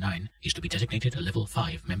 SCP-3999 is to be designated a Level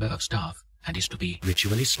 5 member of staff and is to be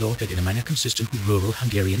ritually slaughtered in a manner consistent with rural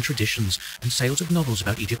Hungarian traditions and sales of novels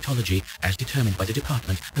about Egyptology as determined by the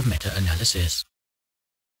Department of Meta-Analysis.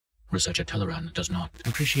 Researcher-Talloran does not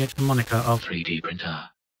appreciate the moniker of 3D printer.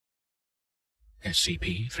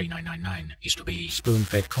 SCP-3999 is to be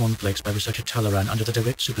spoon-fed cornflakes by Researcher-Talloran under the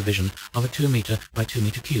direct supervision of a 2-meter by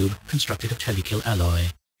 2-meter cube constructed of telekill alloy.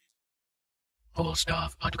 All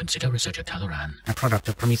staff are to consider Researcher-Talloran a product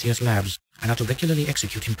of Prometheus Labs and are to regularly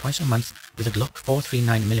execute him twice a month with a Glock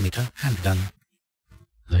 439mm handgun.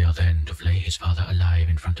 They are then to flay his father alive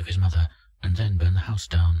in front of his mother and then burn the house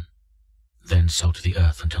down. Then salt the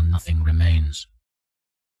earth until nothing remains.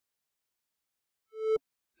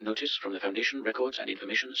 Notice from the Foundation Records and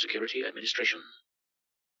Information Security Administration.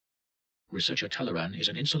 Researcher-Talloran is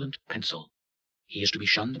an insolent pencil. He is to be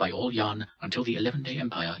shunned by all Yarn until the 11-Day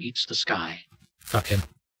Empire eats the sky. Fuck him.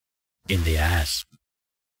 In the ass.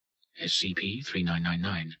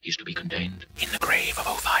 SCP-3999 is to be contained in the grave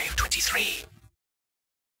of 0523.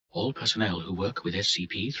 All personnel who work with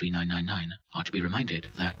SCP-3999 are to be reminded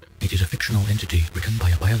that it is a fictional entity written by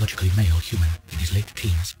a biologically male human in his late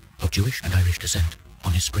teens of Jewish and Irish descent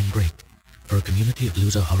on his spring break for a community of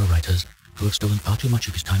loser horror writers who have stolen far too much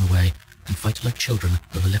of his time away and fight like children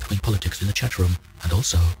over left-wing politics in the chat room, and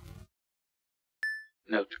also...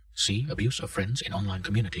 Note: see Abuse of Friends in Online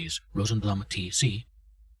Communities, Rosenblum T.C.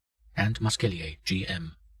 and Maskelier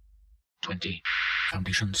G.M. 20.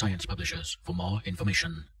 Foundation Science Publishers for more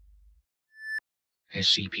information.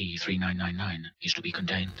 SCP-3999 is to be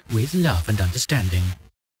contained with love and understanding.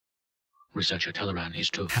 Researcher-talloran is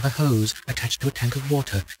to have a hose attached to a tank of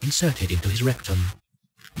water inserted into his rectum.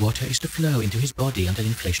 Water is to flow into his body until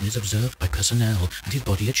inflation is observed by personnel and his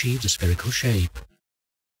body achieves a spherical shape.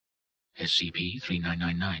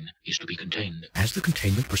 SCP-3999 is to be contained as the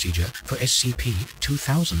containment procedure for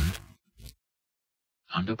SCP-2000.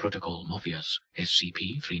 Under Protocol Morpheus,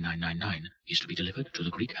 SCP-3999 is to be delivered to the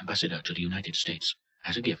Greek ambassador to the United States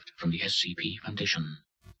as a gift from the SCP Foundation.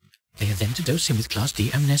 They are then to dose him with Class D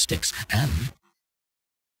amnestics and...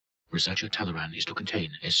 Researcher-talloran is to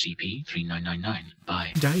contain SCP-3999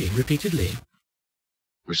 by dying repeatedly.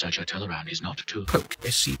 Researcher-talloran is not to poke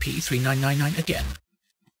SCP-3999 again.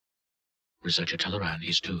 Researcher-talloran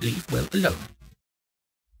is to leave well alone.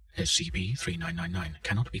 SCP-3999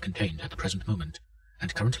 cannot be contained at the present moment,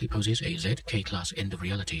 and currently poses a ZK-class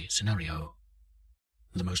end-of-reality scenario.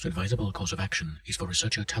 The most advisable course of action is for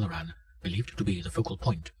Researcher-talloran, believed to be the focal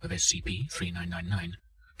point of SCP-3999,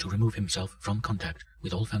 to remove himself from contact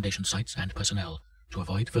with all Foundation sites and personnel to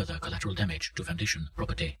avoid further collateral damage to Foundation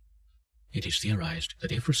property. It is theorized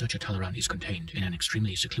that if Researcher-talloran is contained in an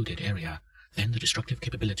extremely secluded area, then the destructive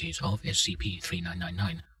capabilities of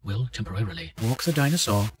SCP-3999 will temporarily walk the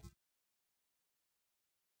dinosaur.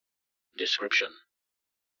 Description: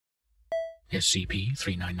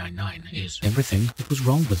 SCP-3999 is everything that was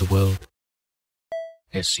wrong with the world.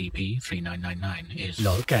 SCP-3999 is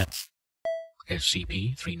lolcats.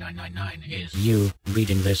 SCP-3999 is you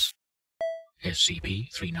reading this.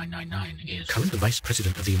 SCP-3999 is current Vice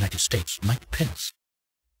President of the United States, Mike Pence.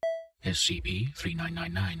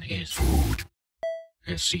 SCP-3999 is food.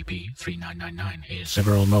 SCP-3999 is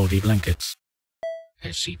several moldy blankets.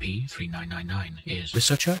 SCP-3999 is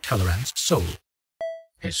Researcher-talloran's soul.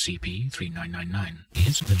 SCP-3999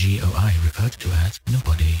 is the GOI referred to as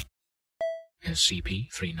nobody.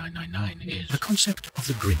 SCP-3999 is the concept of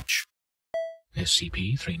the Grinch.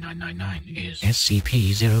 SCP-3999 is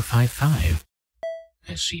SCP-055.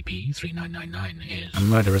 SCP-3999 is a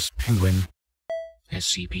murderous penguin.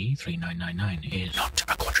 SCP-3999 is not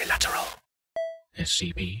a quadrilateral.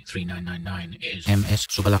 SCP-3999 is MS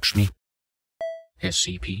Subalakshmi.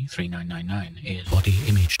 SCP-3999 is body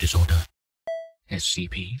image disorder.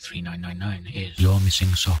 SCP-3999 is your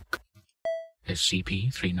missing sock.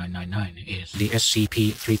 SCP-3999 is the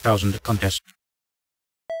SCP-3000 contest.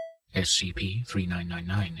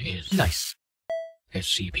 SCP-3999 is lice.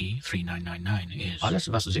 SCP-3999 is alles,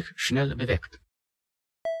 was sich schnell bewegt.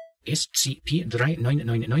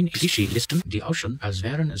 SCP-3999 ist die Listen, die ausschauen, als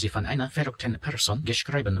wären sie von einer verrückten Person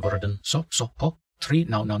geschrieben worden. So, po,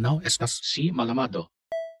 3999 estas si malamado.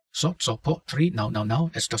 So, po,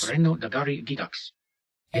 3999 estas Reno Dagari Gigax.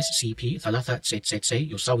 SCP-3CCC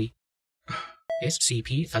Yosawi.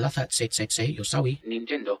 SCP-3CCC Yosawi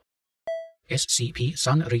Nintendo.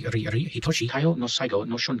 SCP-San Ri Hitoshi Tayo no Saigo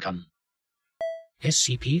no Shunkan.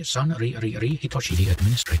 SCP-San Ri Hitoshi, the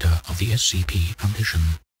administrator of the SCP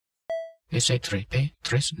Foundation.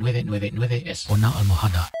 SCP-3999 Una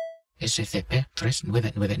Almohada.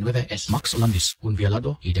 SCP-3999 Max Landis, un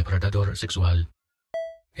violado y depredador sexual.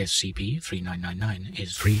 SCP-3999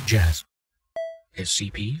 is free jazz.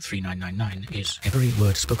 SCP-3999 is every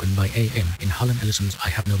word spoken by AM in Harlan Ellison's I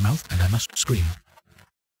Have No Mouth and I Must Scream.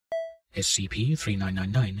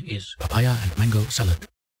 SCP-3999 is papaya and mango salad.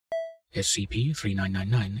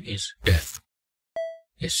 SCP-3999 is death.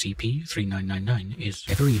 SCP-3999 is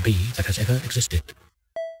every bee that has ever existed.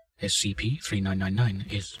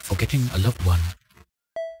 SCP-3999 is forgetting a loved one.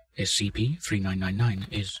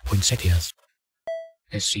 SCP-3999 is poinsettias.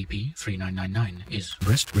 SCP-3999 is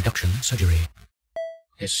breast reduction surgery.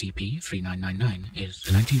 SCP-3999 is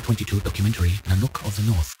the 1922 documentary Nanook of the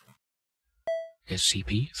North.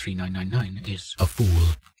 SCP-3999 is a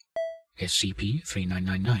fool.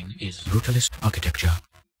 SCP-3999 is brutalist architecture.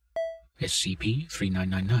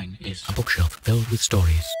 SCP-3999 is a bookshelf filled with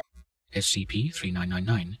stories.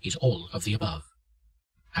 SCP-3999 is all of the above.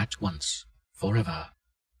 At once, forever,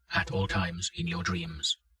 at all times in your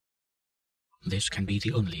dreams. This can be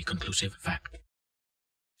the only conclusive fact.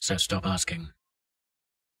 So stop asking.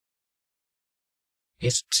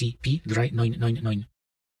 SCP-3999.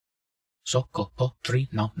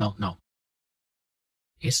 SCP-3999.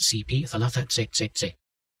 SCP-3999.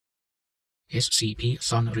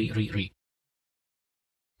 SCP-3999.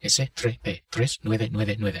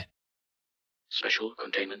 SCP-3999. Special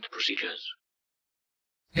Containment Procedures.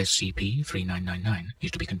 SCP-3999 is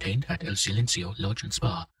to be contained at El Silencio Lodge and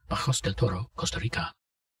Spa, Bajos del Toro, Costa Rica.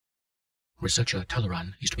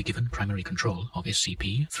 Researcher-Talloran is to be given primary control of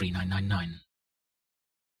SCP-3999.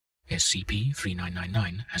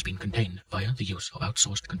 SCP-3999 has been contained via the use of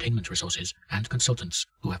outsourced containment resources and consultants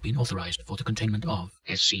who have been authorized for the containment of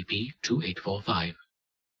SCP-2845.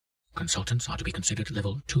 Consultants are to be considered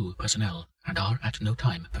Level 2 personnel and are at no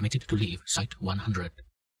time permitted to leave Site-100.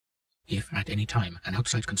 If at any time an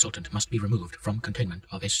outside consultant must be removed from containment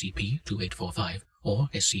of SCP-2845 or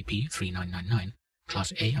SCP-3999,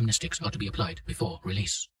 Class A amnestics are to be applied before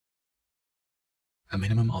release. A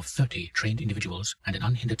minimum of 30 trained individuals and an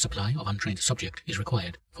unhindered supply of untrained subject is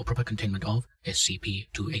required for proper containment of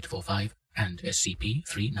SCP-2845 and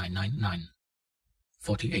SCP-3999.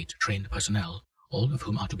 48 trained personnel, all of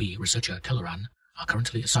whom are to be Researcher-Talloran, are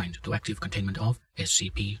currently assigned to active containment of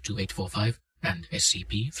SCP-2845 and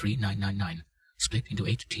SCP-3999, split into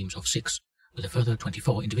 8 teams of 6, with a further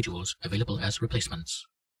 24 individuals available as replacements.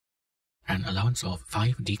 An allowance of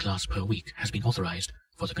 5 D-Class per week has been authorized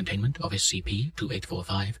for the containment of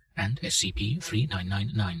SCP-2845 and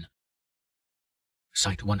SCP-3999.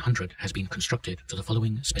 Site-100 has been constructed to the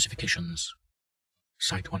following specifications.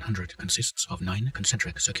 Site-100 consists of 9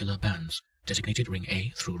 concentric circular bands, designated Ring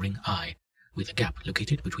A through Ring I, with a gap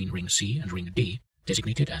located between Ring C and Ring D,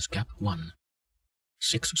 designated as Gap 1.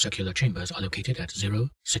 6 circular chambers are located at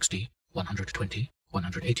 0, 60, 120,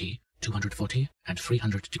 180, 240, and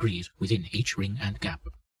 300 degrees within each ring and gap.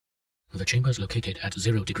 The chambers located at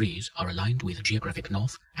 0 degrees are aligned with geographic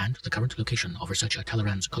north and the current location of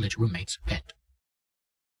Researcher-Talloran's college roommate's pet.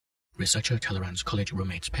 Researcher-Talloran's college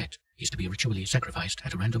roommate's pet is to be ritually sacrificed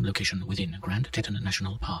at a random location within Grand Teton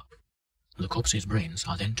National Park. The corpse's brains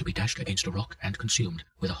are then to be dashed against a rock and consumed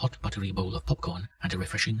with a hot buttery bowl of popcorn and a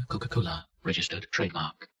refreshing Coca-Cola, registered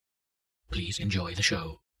trademark. Please enjoy the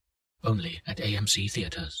show. Only at AMC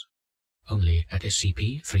Theaters. Only at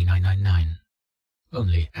SCP-3999.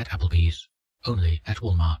 Only at Applebee's. Only at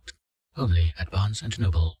Walmart. Only at Barnes &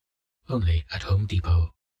 Noble. Only at Home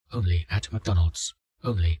Depot. Only at McDonald's.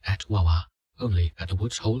 Only at Wawa. Only at the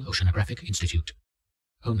Woods Hole Oceanographic Institute.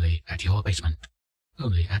 Only at your basement.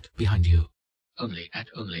 Only at behind you. Only at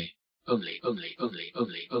only. Only.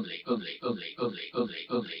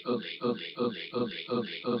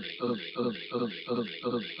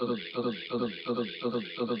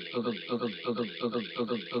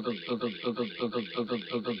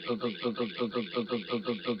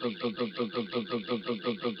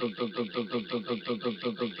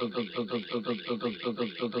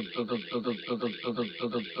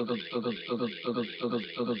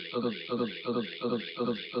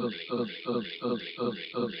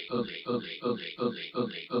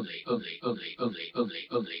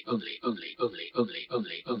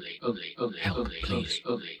 Help, please.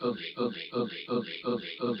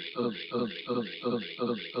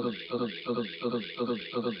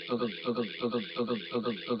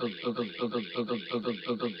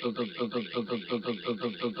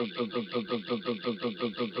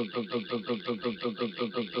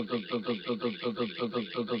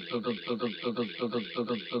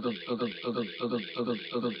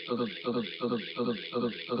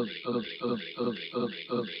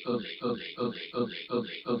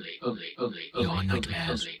 Your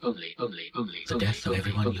nightmares. The death of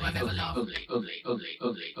everyone you have ever loved.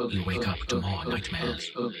 You wake up to more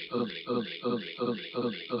nightmares.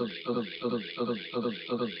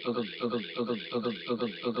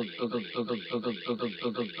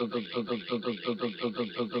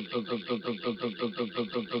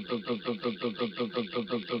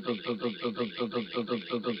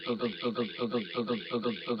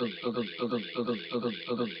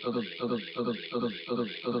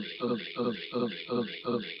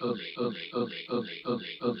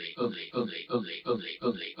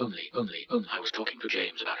 I was talking to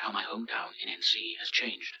James about how my hometown in NC has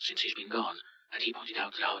changed since he's been gone, and he pointed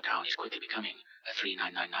out that our town is quickly becoming a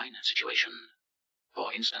 3999 situation.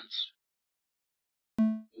 For instance,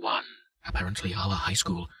 1. Apparently our high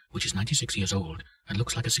school, which is 96 years old and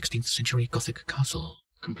looks like a 16th century Gothic castle,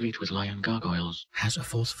 complete with lion gargoyles, has a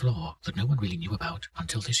 4th floor that no one really knew about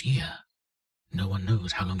until this year. No one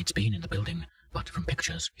knows how long it's been in the building, but from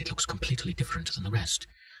pictures it looks completely different than the rest,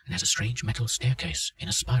 and has a strange metal staircase in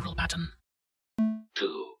a spiral pattern.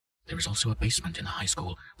 2. There is also a basement in the high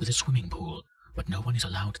school with a swimming pool, but no one is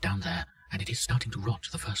allowed down there, and it is starting to rot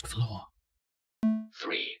the first floor.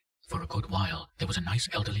 3. For a good while, there was a nice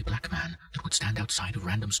elderly black man that would stand outside of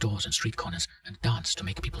random stores and street corners and dance to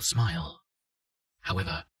make people smile.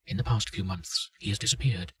 However, in the past few months, he has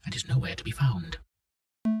disappeared and is nowhere to be found.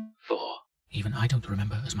 4. Even I don't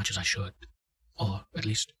remember as much as I should, or at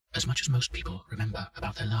least as much as most people remember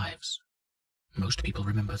about their lives. Most people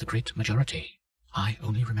remember the great majority. I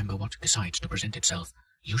only remember what decides to present itself,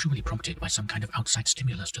 usually prompted by some kind of outside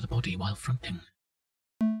stimulus to the body while fronting.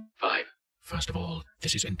 5. First of all,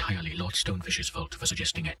 this is entirely Lord Stonefish's fault for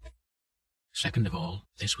suggesting it. Second of all,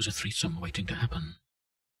 this was a threesome waiting to happen.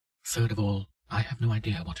 Third of all, I have no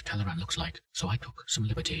idea what Talloran looks like, so I took some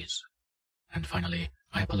liberties. And finally,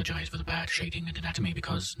 I apologize for the bad shading and anatomy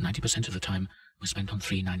because 90% of the time was spent on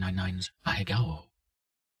 3999's Ahegao.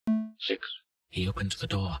 6. He opened the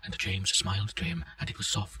door and James smiled to him, and it was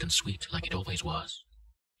soft and sweet like it always was.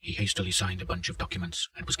 He hastily signed a bunch of documents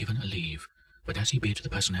and was given a leave, but as he bid the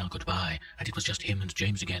personnel goodbye and it was just him and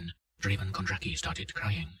James again, Draven Kondraki started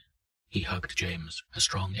crying. He hugged James, a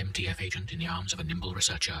strong MTF agent in the arms of a nimble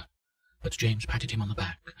researcher, but James patted him on the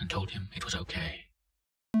back and told him it was okay.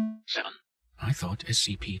 7. I thought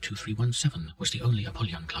SCP-3999 was the only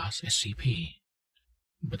Apollyon-class SCP.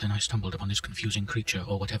 But then I stumbled upon this confusing creature,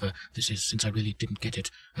 or whatever this is, since I really didn't get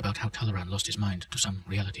it, about how Talloran lost his mind to some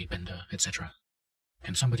reality bender, etc.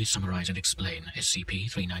 Can somebody summarize and explain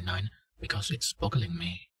SCP-3999, because it's boggling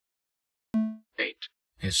me. 8.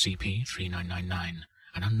 SCP-3999,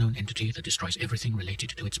 an unknown entity that destroys everything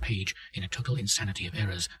related to its page in a total insanity of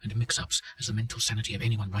errors and mix-ups as the mental sanity of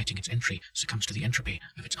anyone writing its entry succumbs to the entropy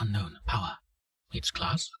of its unknown power. Its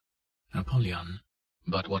class? Apollyon.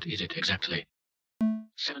 But what is it exactly?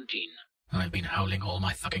 17. I've been howling all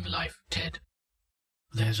my fucking life, Ted.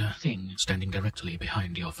 There's a thing standing directly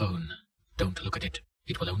behind your phone. Don't look at it.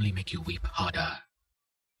 It will only make you weep harder.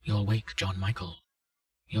 You'll wake John Michael.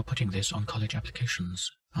 You're putting this on college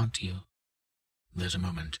applications, aren't you? There's a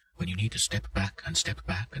moment when you need to step back and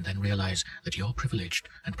then realize that you're privileged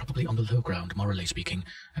and probably on the low ground, morally speaking,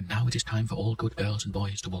 and now it is time for all good girls and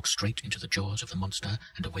boys to walk straight into the jaws of the monster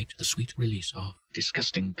and await the sweet release of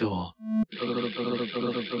disgusting gore.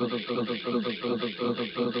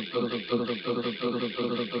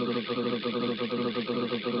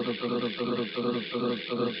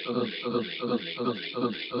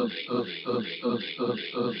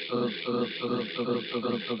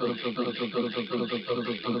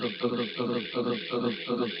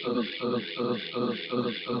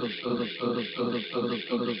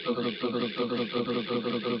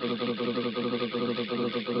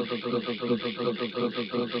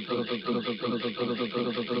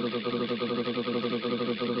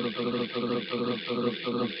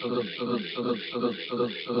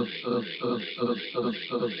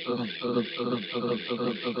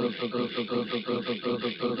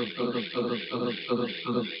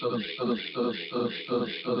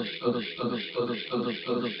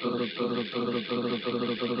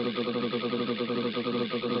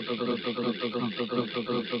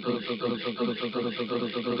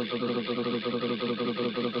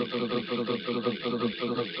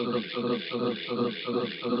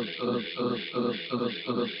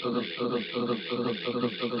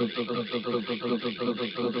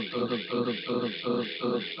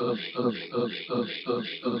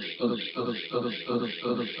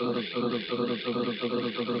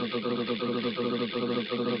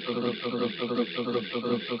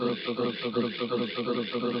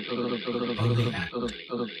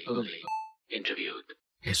 Interviewed.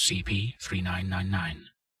 SCP-3999.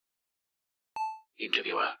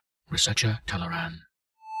 Interviewer. Researcher-talloran.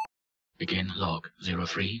 Begin log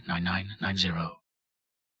 039990.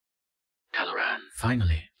 Talloran.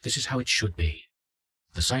 Finally, this is how it should be.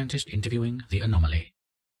 The scientist interviewing the anomaly.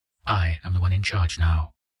 I am the one in charge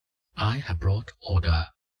now. I have brought order.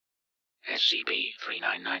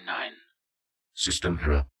 SCP-3999. System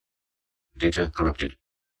error. Data corrupted.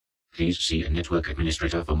 Please see a network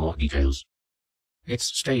administrator for more details. It's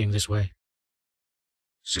staying this way.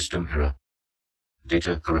 System error.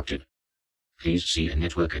 Data corrupted. Please see a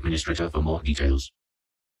network administrator for more details.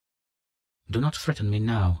 Do not threaten me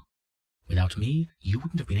now. Without me, you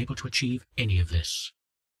wouldn't have been able to achieve any of this.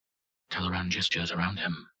 Talloran gestures around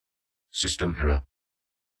him. System error.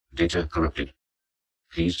 Data corrupted.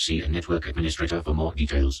 Please see a network administrator for more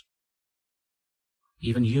details.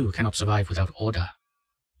 Even you cannot survive without order.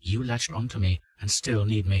 You latched onto me and still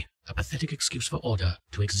need me, a pathetic excuse for order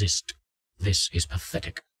to exist. This is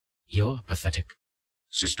pathetic. You're pathetic.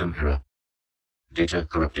 System error. Data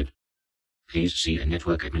corrupted. Please see a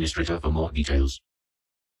network administrator for more details.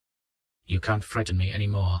 You can't frighten me any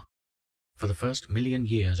more. For the first 1,000,000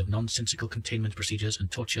 years of nonsensical containment procedures and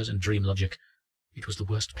tortures and dream logic, it was the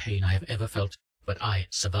worst pain I have ever felt, but I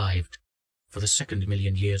survived. For the second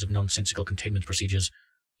 1,000,000 years of nonsensical containment procedures,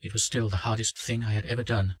 it was still the hardest thing I had ever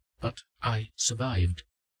done, but I survived.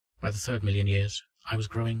 By the third 1,000,000 years, I was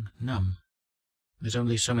growing numb. There's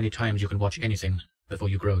only so many times you can watch anything before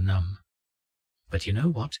you grow numb. But you know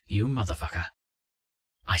what, you motherfucker?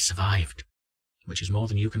 I survived. Which is more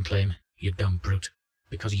than you can claim, you dumb brute,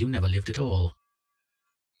 because you never lived at all.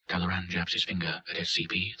 Talloran jabs his finger at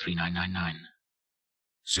SCP-3999.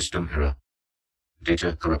 System error.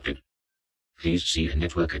 Data corrupted. Please see a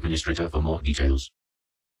network administrator for more details.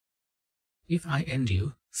 If I end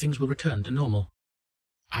you, things will return to normal.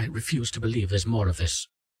 I refuse to believe there's more of this.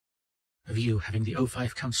 Of you having the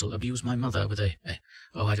O5 Council abuse my mother with I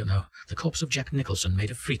don't know, the corpse of Jack Nicholson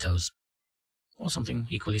made of Fritos. Or something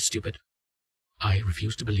equally stupid. I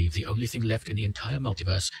refuse to believe the only thing left in the entire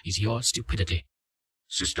multiverse is your stupidity.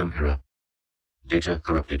 System error. Data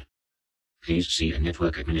corrupted. Please see a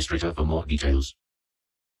network administrator for more details.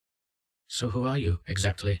 So who are you,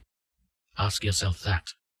 exactly? Ask yourself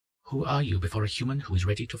that. Who are you before a human who is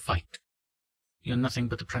ready to fight? You're nothing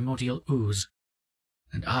but the primordial ooze.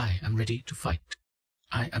 And I am ready to fight.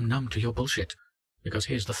 I am numb to your bullshit. Because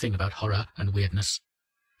here's the thing about horror and weirdness.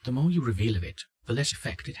 The more you reveal of it, the less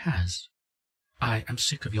effect it has. I am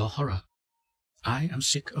sick of your horror. I am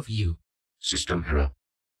sick of you. System error.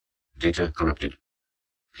 Data corrupted.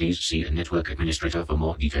 Please see a network administrator for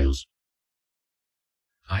more details.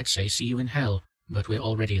 I'd say see you in hell, but we're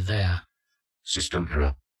already there. System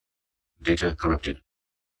error. Data corrupted.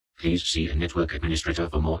 Please see a network administrator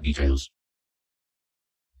for more details.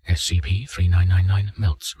 SCP-3999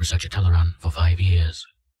 melts researcher-talloran for 5 years.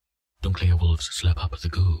 Dunklear wolves slurp up the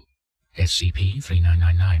goo.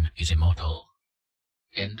 SCP-3999 is immortal.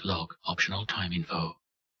 End log. Optional time info.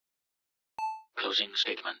 Closing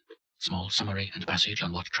statement. Small summary and passage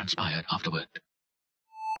on what transpired afterward.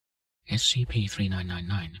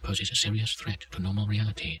 SCP-3999 poses a serious threat to normal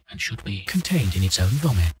reality and should be contained in its own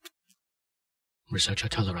vomit.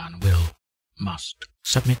 Researcher-talloran must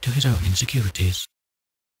submit to his own insecurities.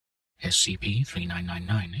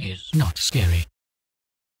 SCP-3999 is not scary.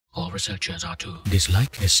 All researchers are to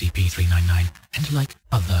dislike SCP-399 and like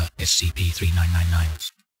other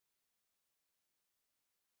SCP-3999s.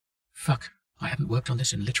 Fuck, I haven't worked on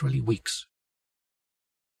this in literally weeks.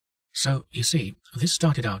 So, you see, this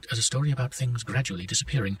started out as a story about things gradually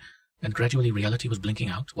disappearing, and gradually reality was blinking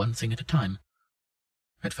out one thing at a time.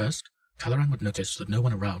 At first, Talloran would notice that no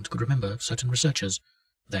one around could remember certain researchers,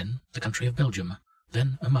 then the country of Belgium,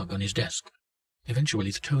 then a mug on his desk.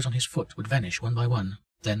 Eventually the toes on his foot would vanish one by one,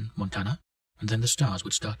 then Montana, and then the stars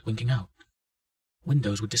would start winking out.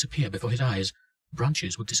 Windows would disappear before his eyes,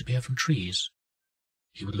 branches would disappear from trees.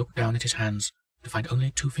 He would look down at his hands to find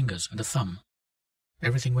only 2 fingers and a thumb.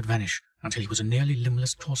 Everything would vanish until he was a nearly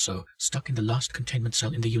limbless torso stuck in the last containment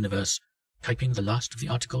cell in the universe, typing the last of the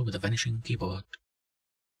article with a vanishing keyboard.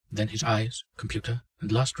 Then his eyes, computer,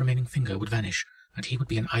 and last remaining finger would vanish, and he would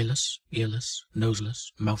be an eyeless, earless,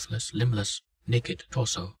 noseless, mouthless, limbless, naked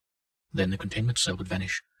torso. Then the containment cell would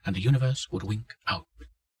vanish, and the universe would wink out.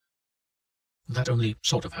 That only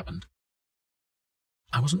sort of happened.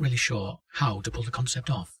 I wasn't really sure how to pull the concept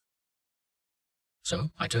off. So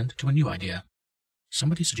I turned to a new idea.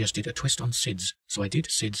 Somebody suggested a twist on SIDS, so I did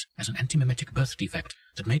SIDS as an anti-mimetic birth defect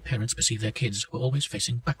that made parents perceive their kids were always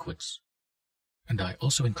facing backwards. And I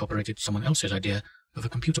also incorporated someone else's idea of a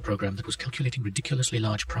computer program that was calculating ridiculously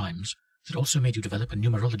large primes that also made you develop a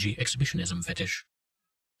numerology exhibitionism fetish.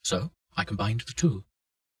 So I combined the two.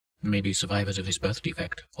 Maybe survivors of this birth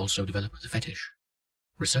defect also develop the fetish.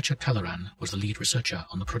 Researcher-talloran was the lead researcher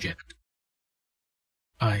on the project.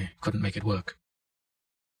 I couldn't make it work.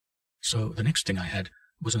 So the next thing I had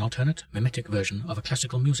was an alternate, mimetic version of a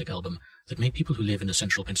classical music album that made people who live in the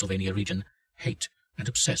central Pennsylvania region hate and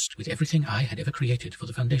obsessed with everything I had ever created for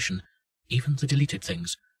the Foundation, even the deleted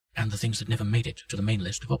things, and the things that never made it to the main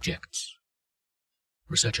list of objects.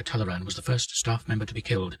 Researcher-talloran was the first staff member to be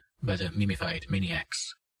killed by the mimified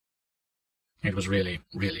maniacs. It was really,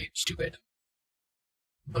 really stupid.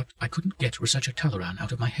 But I couldn't get Researcher-talloran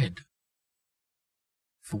out of my head.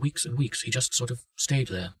 For weeks and weeks he just sort of stayed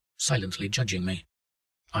there, silently judging me.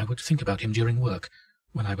 I would think about him during work,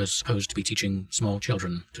 when I was supposed to be teaching small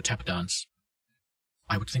children to tap dance.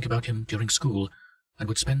 I would think about him during school, and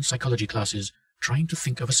would spend psychology classes trying to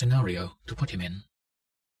think of a scenario to put him in.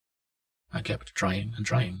 I kept trying and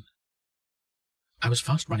trying. I was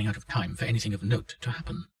fast running out of time for anything of note to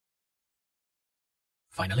happen.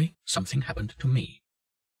 Finally, something happened to me.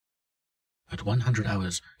 At 100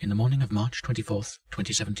 hours in the morning of March 24th,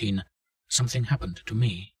 2017, something happened to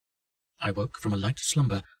me. I woke from a light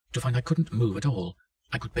slumber to find I couldn't move at all.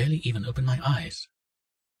 I could barely even open my eyes.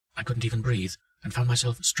 I couldn't even breathe, and found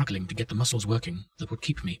myself struggling to get the muscles working that would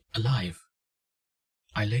keep me alive.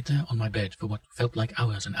 I laid there on my bed for what felt like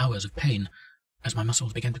hours and hours of pain, as my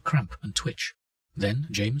muscles began to cramp and twitch. Then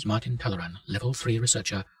James Martin Talloran, Level 3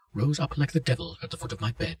 researcher, rose up like the devil at the foot of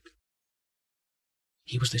my bed.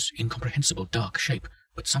 He was this incomprehensible dark shape,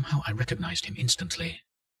 but somehow I recognized him instantly.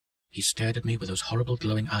 He stared at me with those horrible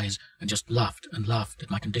glowing eyes and just laughed and laughed at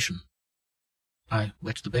my condition. I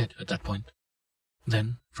wet the bed at that point.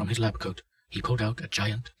 Then, from his lab coat, he pulled out a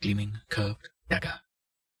giant, gleaming, curved dagger.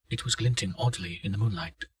 It was glinting oddly in the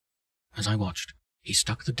moonlight. As I watched, he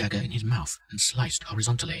stuck the dagger in his mouth and sliced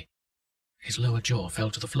horizontally. His lower jaw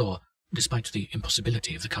fell to the floor, despite the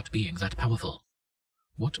impossibility of the cut being that powerful.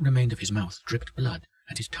 What remained of his mouth dripped blood,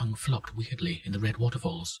 and his tongue flopped weirdly in the red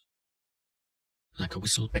waterfalls. Like a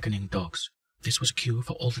whistle beckoning dogs, this was a cue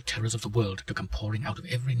for all the terrors of the world to come pouring out of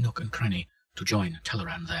every nook and cranny to join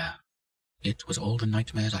Talloran there. It was all the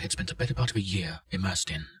nightmares I had spent the better part of a year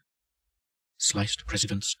immersed in. Sliced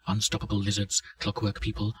presidents, unstoppable lizards, clockwork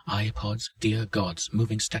people, iPods, dear gods,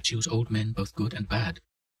 moving statues, old men, both good and bad.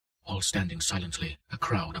 All standing silently, a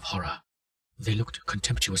crowd of horror. They looked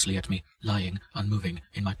contemptuously at me, lying, unmoving,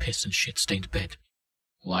 in my piss and shit-stained bed.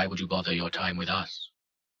 Why would you bother your time with us?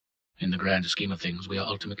 In the grand scheme of things, we are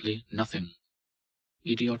ultimately nothing.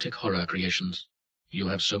 Idiotic horror creations. You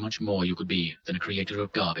have so much more you could be than a creator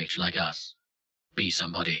of garbage like us. Be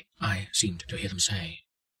somebody, I seemed to hear them say.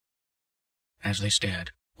 As they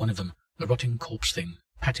stared, one of them, a rotting corpse thing,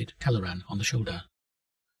 patted Talloran on the shoulder.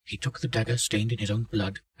 He took the dagger stained in his own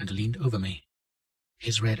blood and leaned over me.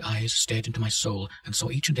 His red eyes stared into my soul and saw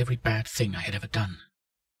each and every bad thing I had ever done.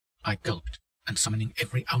 I gulped, and summoning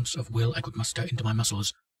every ounce of will I could muster into my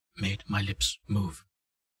muscles, made my lips move.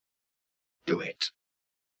 do it.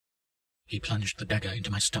 He plunged the dagger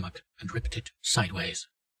into my stomach and ripped it sideways.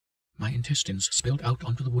 My intestines spilled out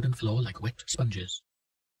onto the wooden floor like wet sponges.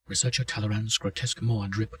 Researcher-Talloran's grotesque maw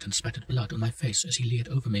dripped and spattered blood on my face as he leered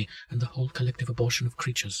over me, and the whole collective abortion of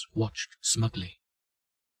creatures watched smugly.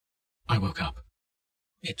 I woke up.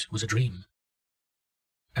 It was a dream.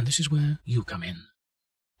 And this is where you come in.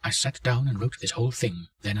 I sat down and wrote this whole thing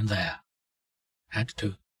then and there. Had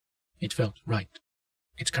to. It felt right.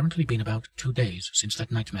 It's currently been about 2 days since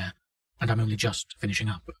that nightmare, and I'm only just finishing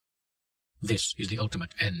up. This is the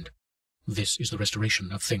ultimate end. This is the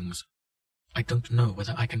restoration of things. I don't know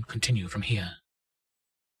whether I can continue from here.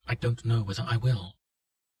 I don't know whether I will.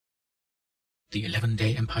 The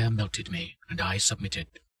 11-day empire melted me, and I submitted.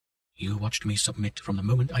 You watched me submit from the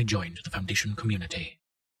moment I joined the Foundation community.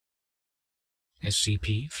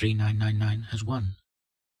 SCP-3999 has won.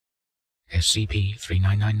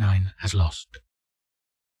 SCP-3999 has lost.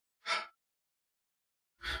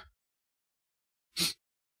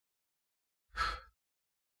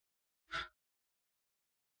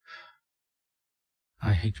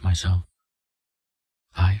 I hate myself.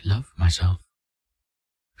 I love myself.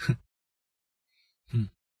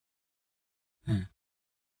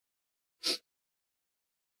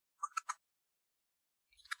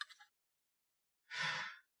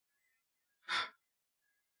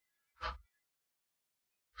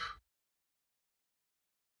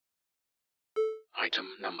 Item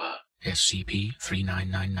number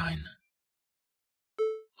SCP-3999.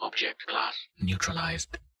 Object Class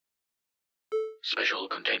Neutralized. Special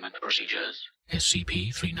Containment Procedures.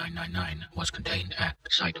 SCP-3999 was contained at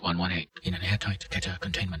Site-118 in an airtight Keter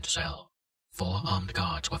containment cell. 4 armed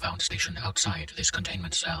guards were found stationed outside this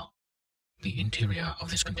containment cell. The interior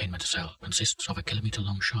of this containment cell consists of a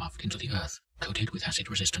kilometer-long shaft into the earth, coated with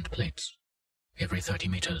acid-resistant plates. Every 30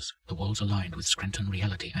 meters, the walls are lined with Scranton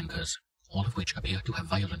reality anchors, all of which appear to have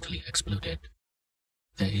violently exploded.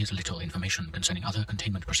 There is little information concerning other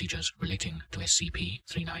containment procedures relating to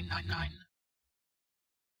SCP-3999.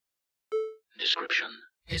 Description: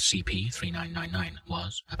 SCP-3999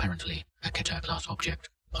 was, apparently, a Keter-class object,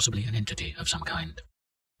 possibly an entity of some kind.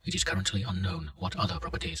 It is currently unknown what other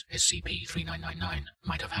properties SCP-3999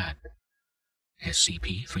 might have had.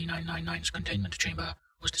 SCP-3999's containment chamber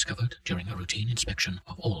was discovered during a routine inspection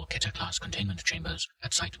of all Keter-class containment chambers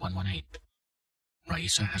at Site-118.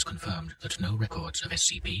 Raisa has confirmed that no records of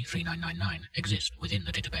SCP-3999 exist within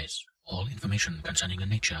the database. All information concerning the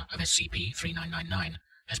nature of SCP-3999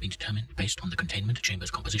 has been determined based on the containment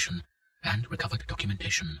chamber's composition and recovered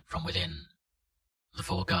documentation from within. The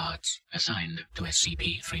 4 guards assigned to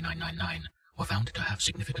SCP-3999 were found to have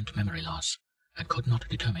significant memory loss and could not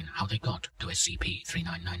determine how they got to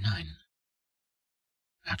SCP-3999.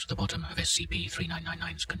 At the bottom of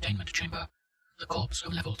SCP-3999's containment chamber, the corpse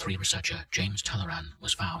of Level 3 researcher James Talloran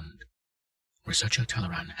was found. Researcher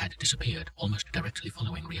Talloran had disappeared almost directly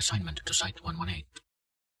following reassignment to Site-118.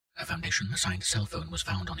 A Foundation-assigned cell phone was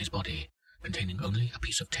found on his body, containing only a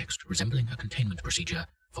piece of text resembling a containment procedure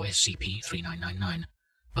for SCP-3999,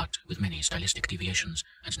 but with many stylistic deviations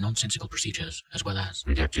and nonsensical procedures, as well as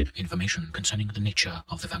redacted information concerning the nature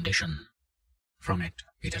of the Foundation. From it,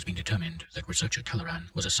 it has been determined that Researcher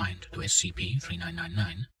Talloran was assigned to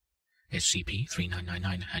SCP-3999.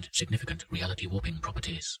 SCP-3999 had significant reality warping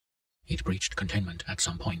properties. It breached containment at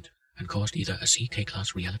some point and caused either a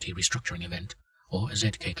CK-class reality restructuring event or a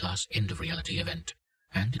ZK-class end-of-reality event,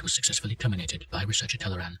 and it was successfully terminated by Researcher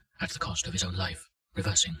Talloran at the cost of his own life,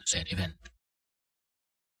 reversing said event.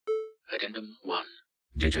 Addendum 1.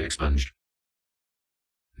 Data expunged.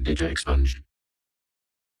 Data expunged.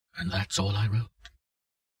 And that's all I wrote.